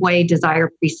heteronormative way, desire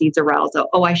precedes arousal.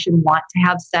 Oh, I should want to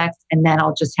have sex and then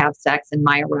I'll just have sex and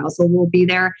my arousal will be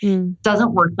there.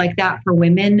 Doesn't work like that for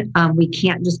women. We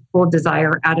can't just pull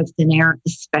desire out of thin air,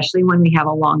 especially when we have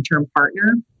a long-term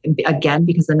partner, again,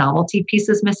 because the novelty piece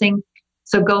is missing.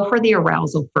 So go for the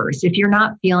arousal first. If you're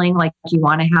not feeling like you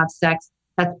want to have sex,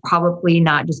 that's probably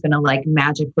not just going to like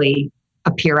magically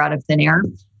appear out of thin air.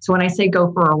 So when I say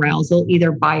go for arousal,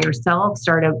 either by yourself,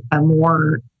 start a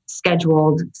more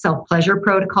scheduled self-pleasure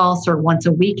protocol. So once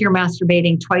a week you're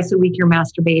masturbating, twice a week you're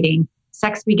masturbating.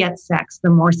 Sex begets sex.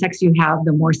 The more sex you have,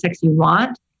 the more sex you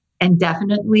want. And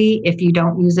definitely, if you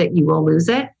don't use it, you will lose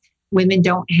it. Women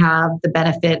don't have the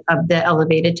benefit of the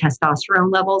elevated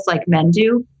testosterone levels like men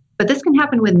do. But this can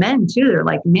happen with men too. They're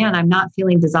like, man, I'm not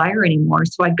feeling desire anymore.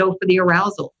 So I go for the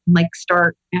arousal, like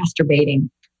start masturbating.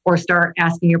 Or start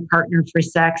asking your partner for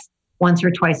sex once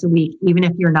or twice a week, even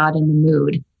if you're not in the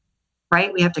mood.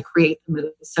 right? We have to create the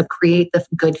move. So create the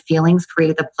good feelings,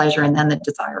 create the pleasure, and then the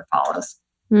desire follows.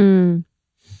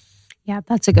 Yeah,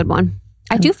 that's a good one.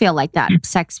 I do feel like that.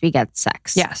 Sex begets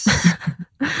sex. Yes,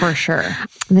 for sure.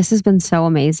 This has been so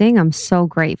amazing. I'm so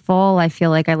grateful. I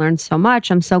feel like I learned so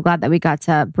much. I'm so glad that we got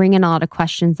to bring in a lot of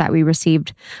questions that we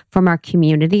received from our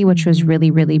community, which was really,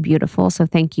 really beautiful. So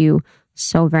thank you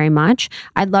so very much.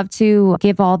 I'd love to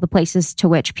give all the places to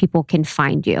which people can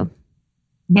find you.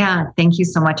 Yeah, thank you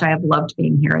so much. I have loved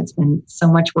being here. It's been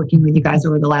so much working with you guys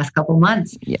over the last couple of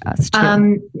months. Yes,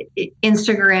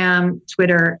 Instagram,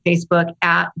 Twitter, Facebook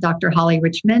at Dr. Holly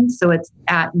Richmond. So it's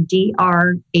at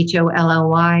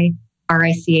DrHollyRichmond.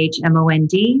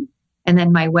 And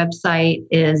then my website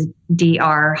is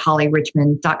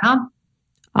drhollyrichmond.com.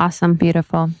 Awesome.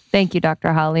 Beautiful. Thank you,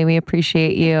 Dr. Holly. We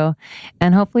appreciate you.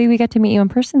 And hopefully we get to meet you in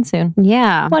person soon.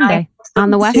 Yeah. One day.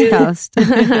 On the West Coast. Talk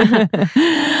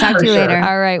to you later.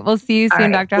 All right. We'll see you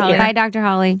soon, Dr. Holly. Bye, Dr.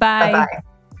 Holly. Bye. Bye-bye.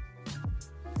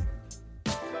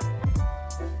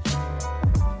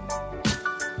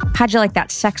 How'd you like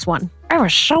that sex one? That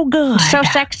was so good. So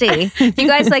sexy. If you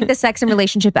guys like the sex and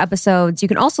relationship episodes, you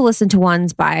can also listen to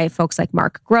ones by folks like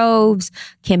Mark Groves,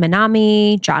 Kim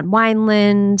Anami, John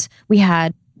Wineland. We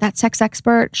had that sex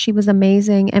expert. She was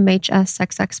amazing. MHS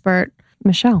sex expert.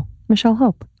 Michelle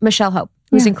Hope.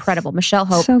 It was incredible. Michelle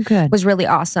Hope so good. Was really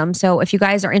awesome. So if you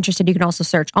guys are interested, you can also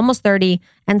search Almost 30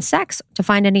 and Sex to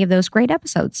find any of those great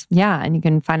episodes. Yeah. And you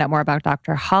can find out more about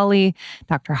Dr. Holly,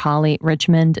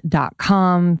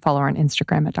 drhollyrichmond.com. Follow her on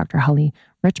Instagram at Dr. Holly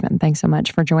Richmond. Thanks so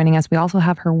much for joining us. We also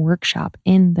have her workshop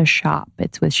in the shop.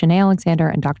 It's with Shanae Alexander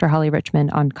and Dr. Holly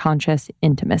Richmond on conscious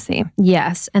intimacy.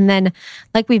 Yes. And then,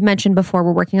 like we've mentioned before,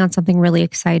 we're working on something really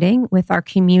exciting with our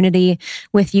community,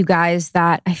 with you guys,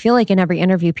 that I feel like in every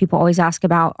interview, people always ask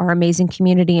about our amazing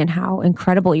community and how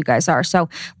incredible you guys are. So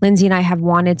Lindsay and I have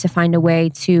wanted to find a way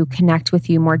to connect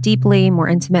with you more deeply, more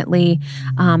intimately,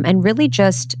 and really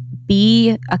just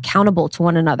be accountable to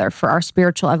one another for our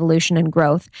spiritual evolution and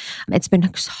growth. It's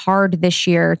been hard this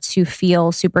year to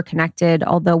feel super connected,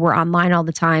 although we're online all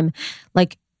the time,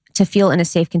 like to feel in a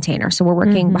safe container. So we're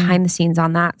working behind the scenes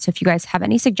on that. So if you guys have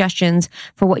any suggestions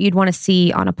for what you'd want to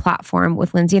see on a platform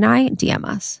with Lindsay and I, DM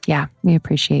us. Yeah, we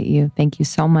appreciate you. Thank you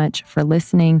so much for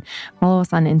listening. Follow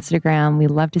us on Instagram. We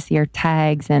love to see your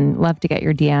tags and love to get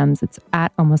your DMs. It's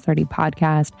at Almost 30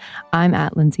 Podcast. I'm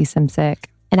at Lindsay Simsick.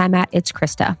 And I'm at It's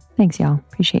Krista. Thanks, y'all.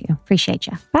 Appreciate you. Appreciate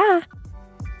you. Bye.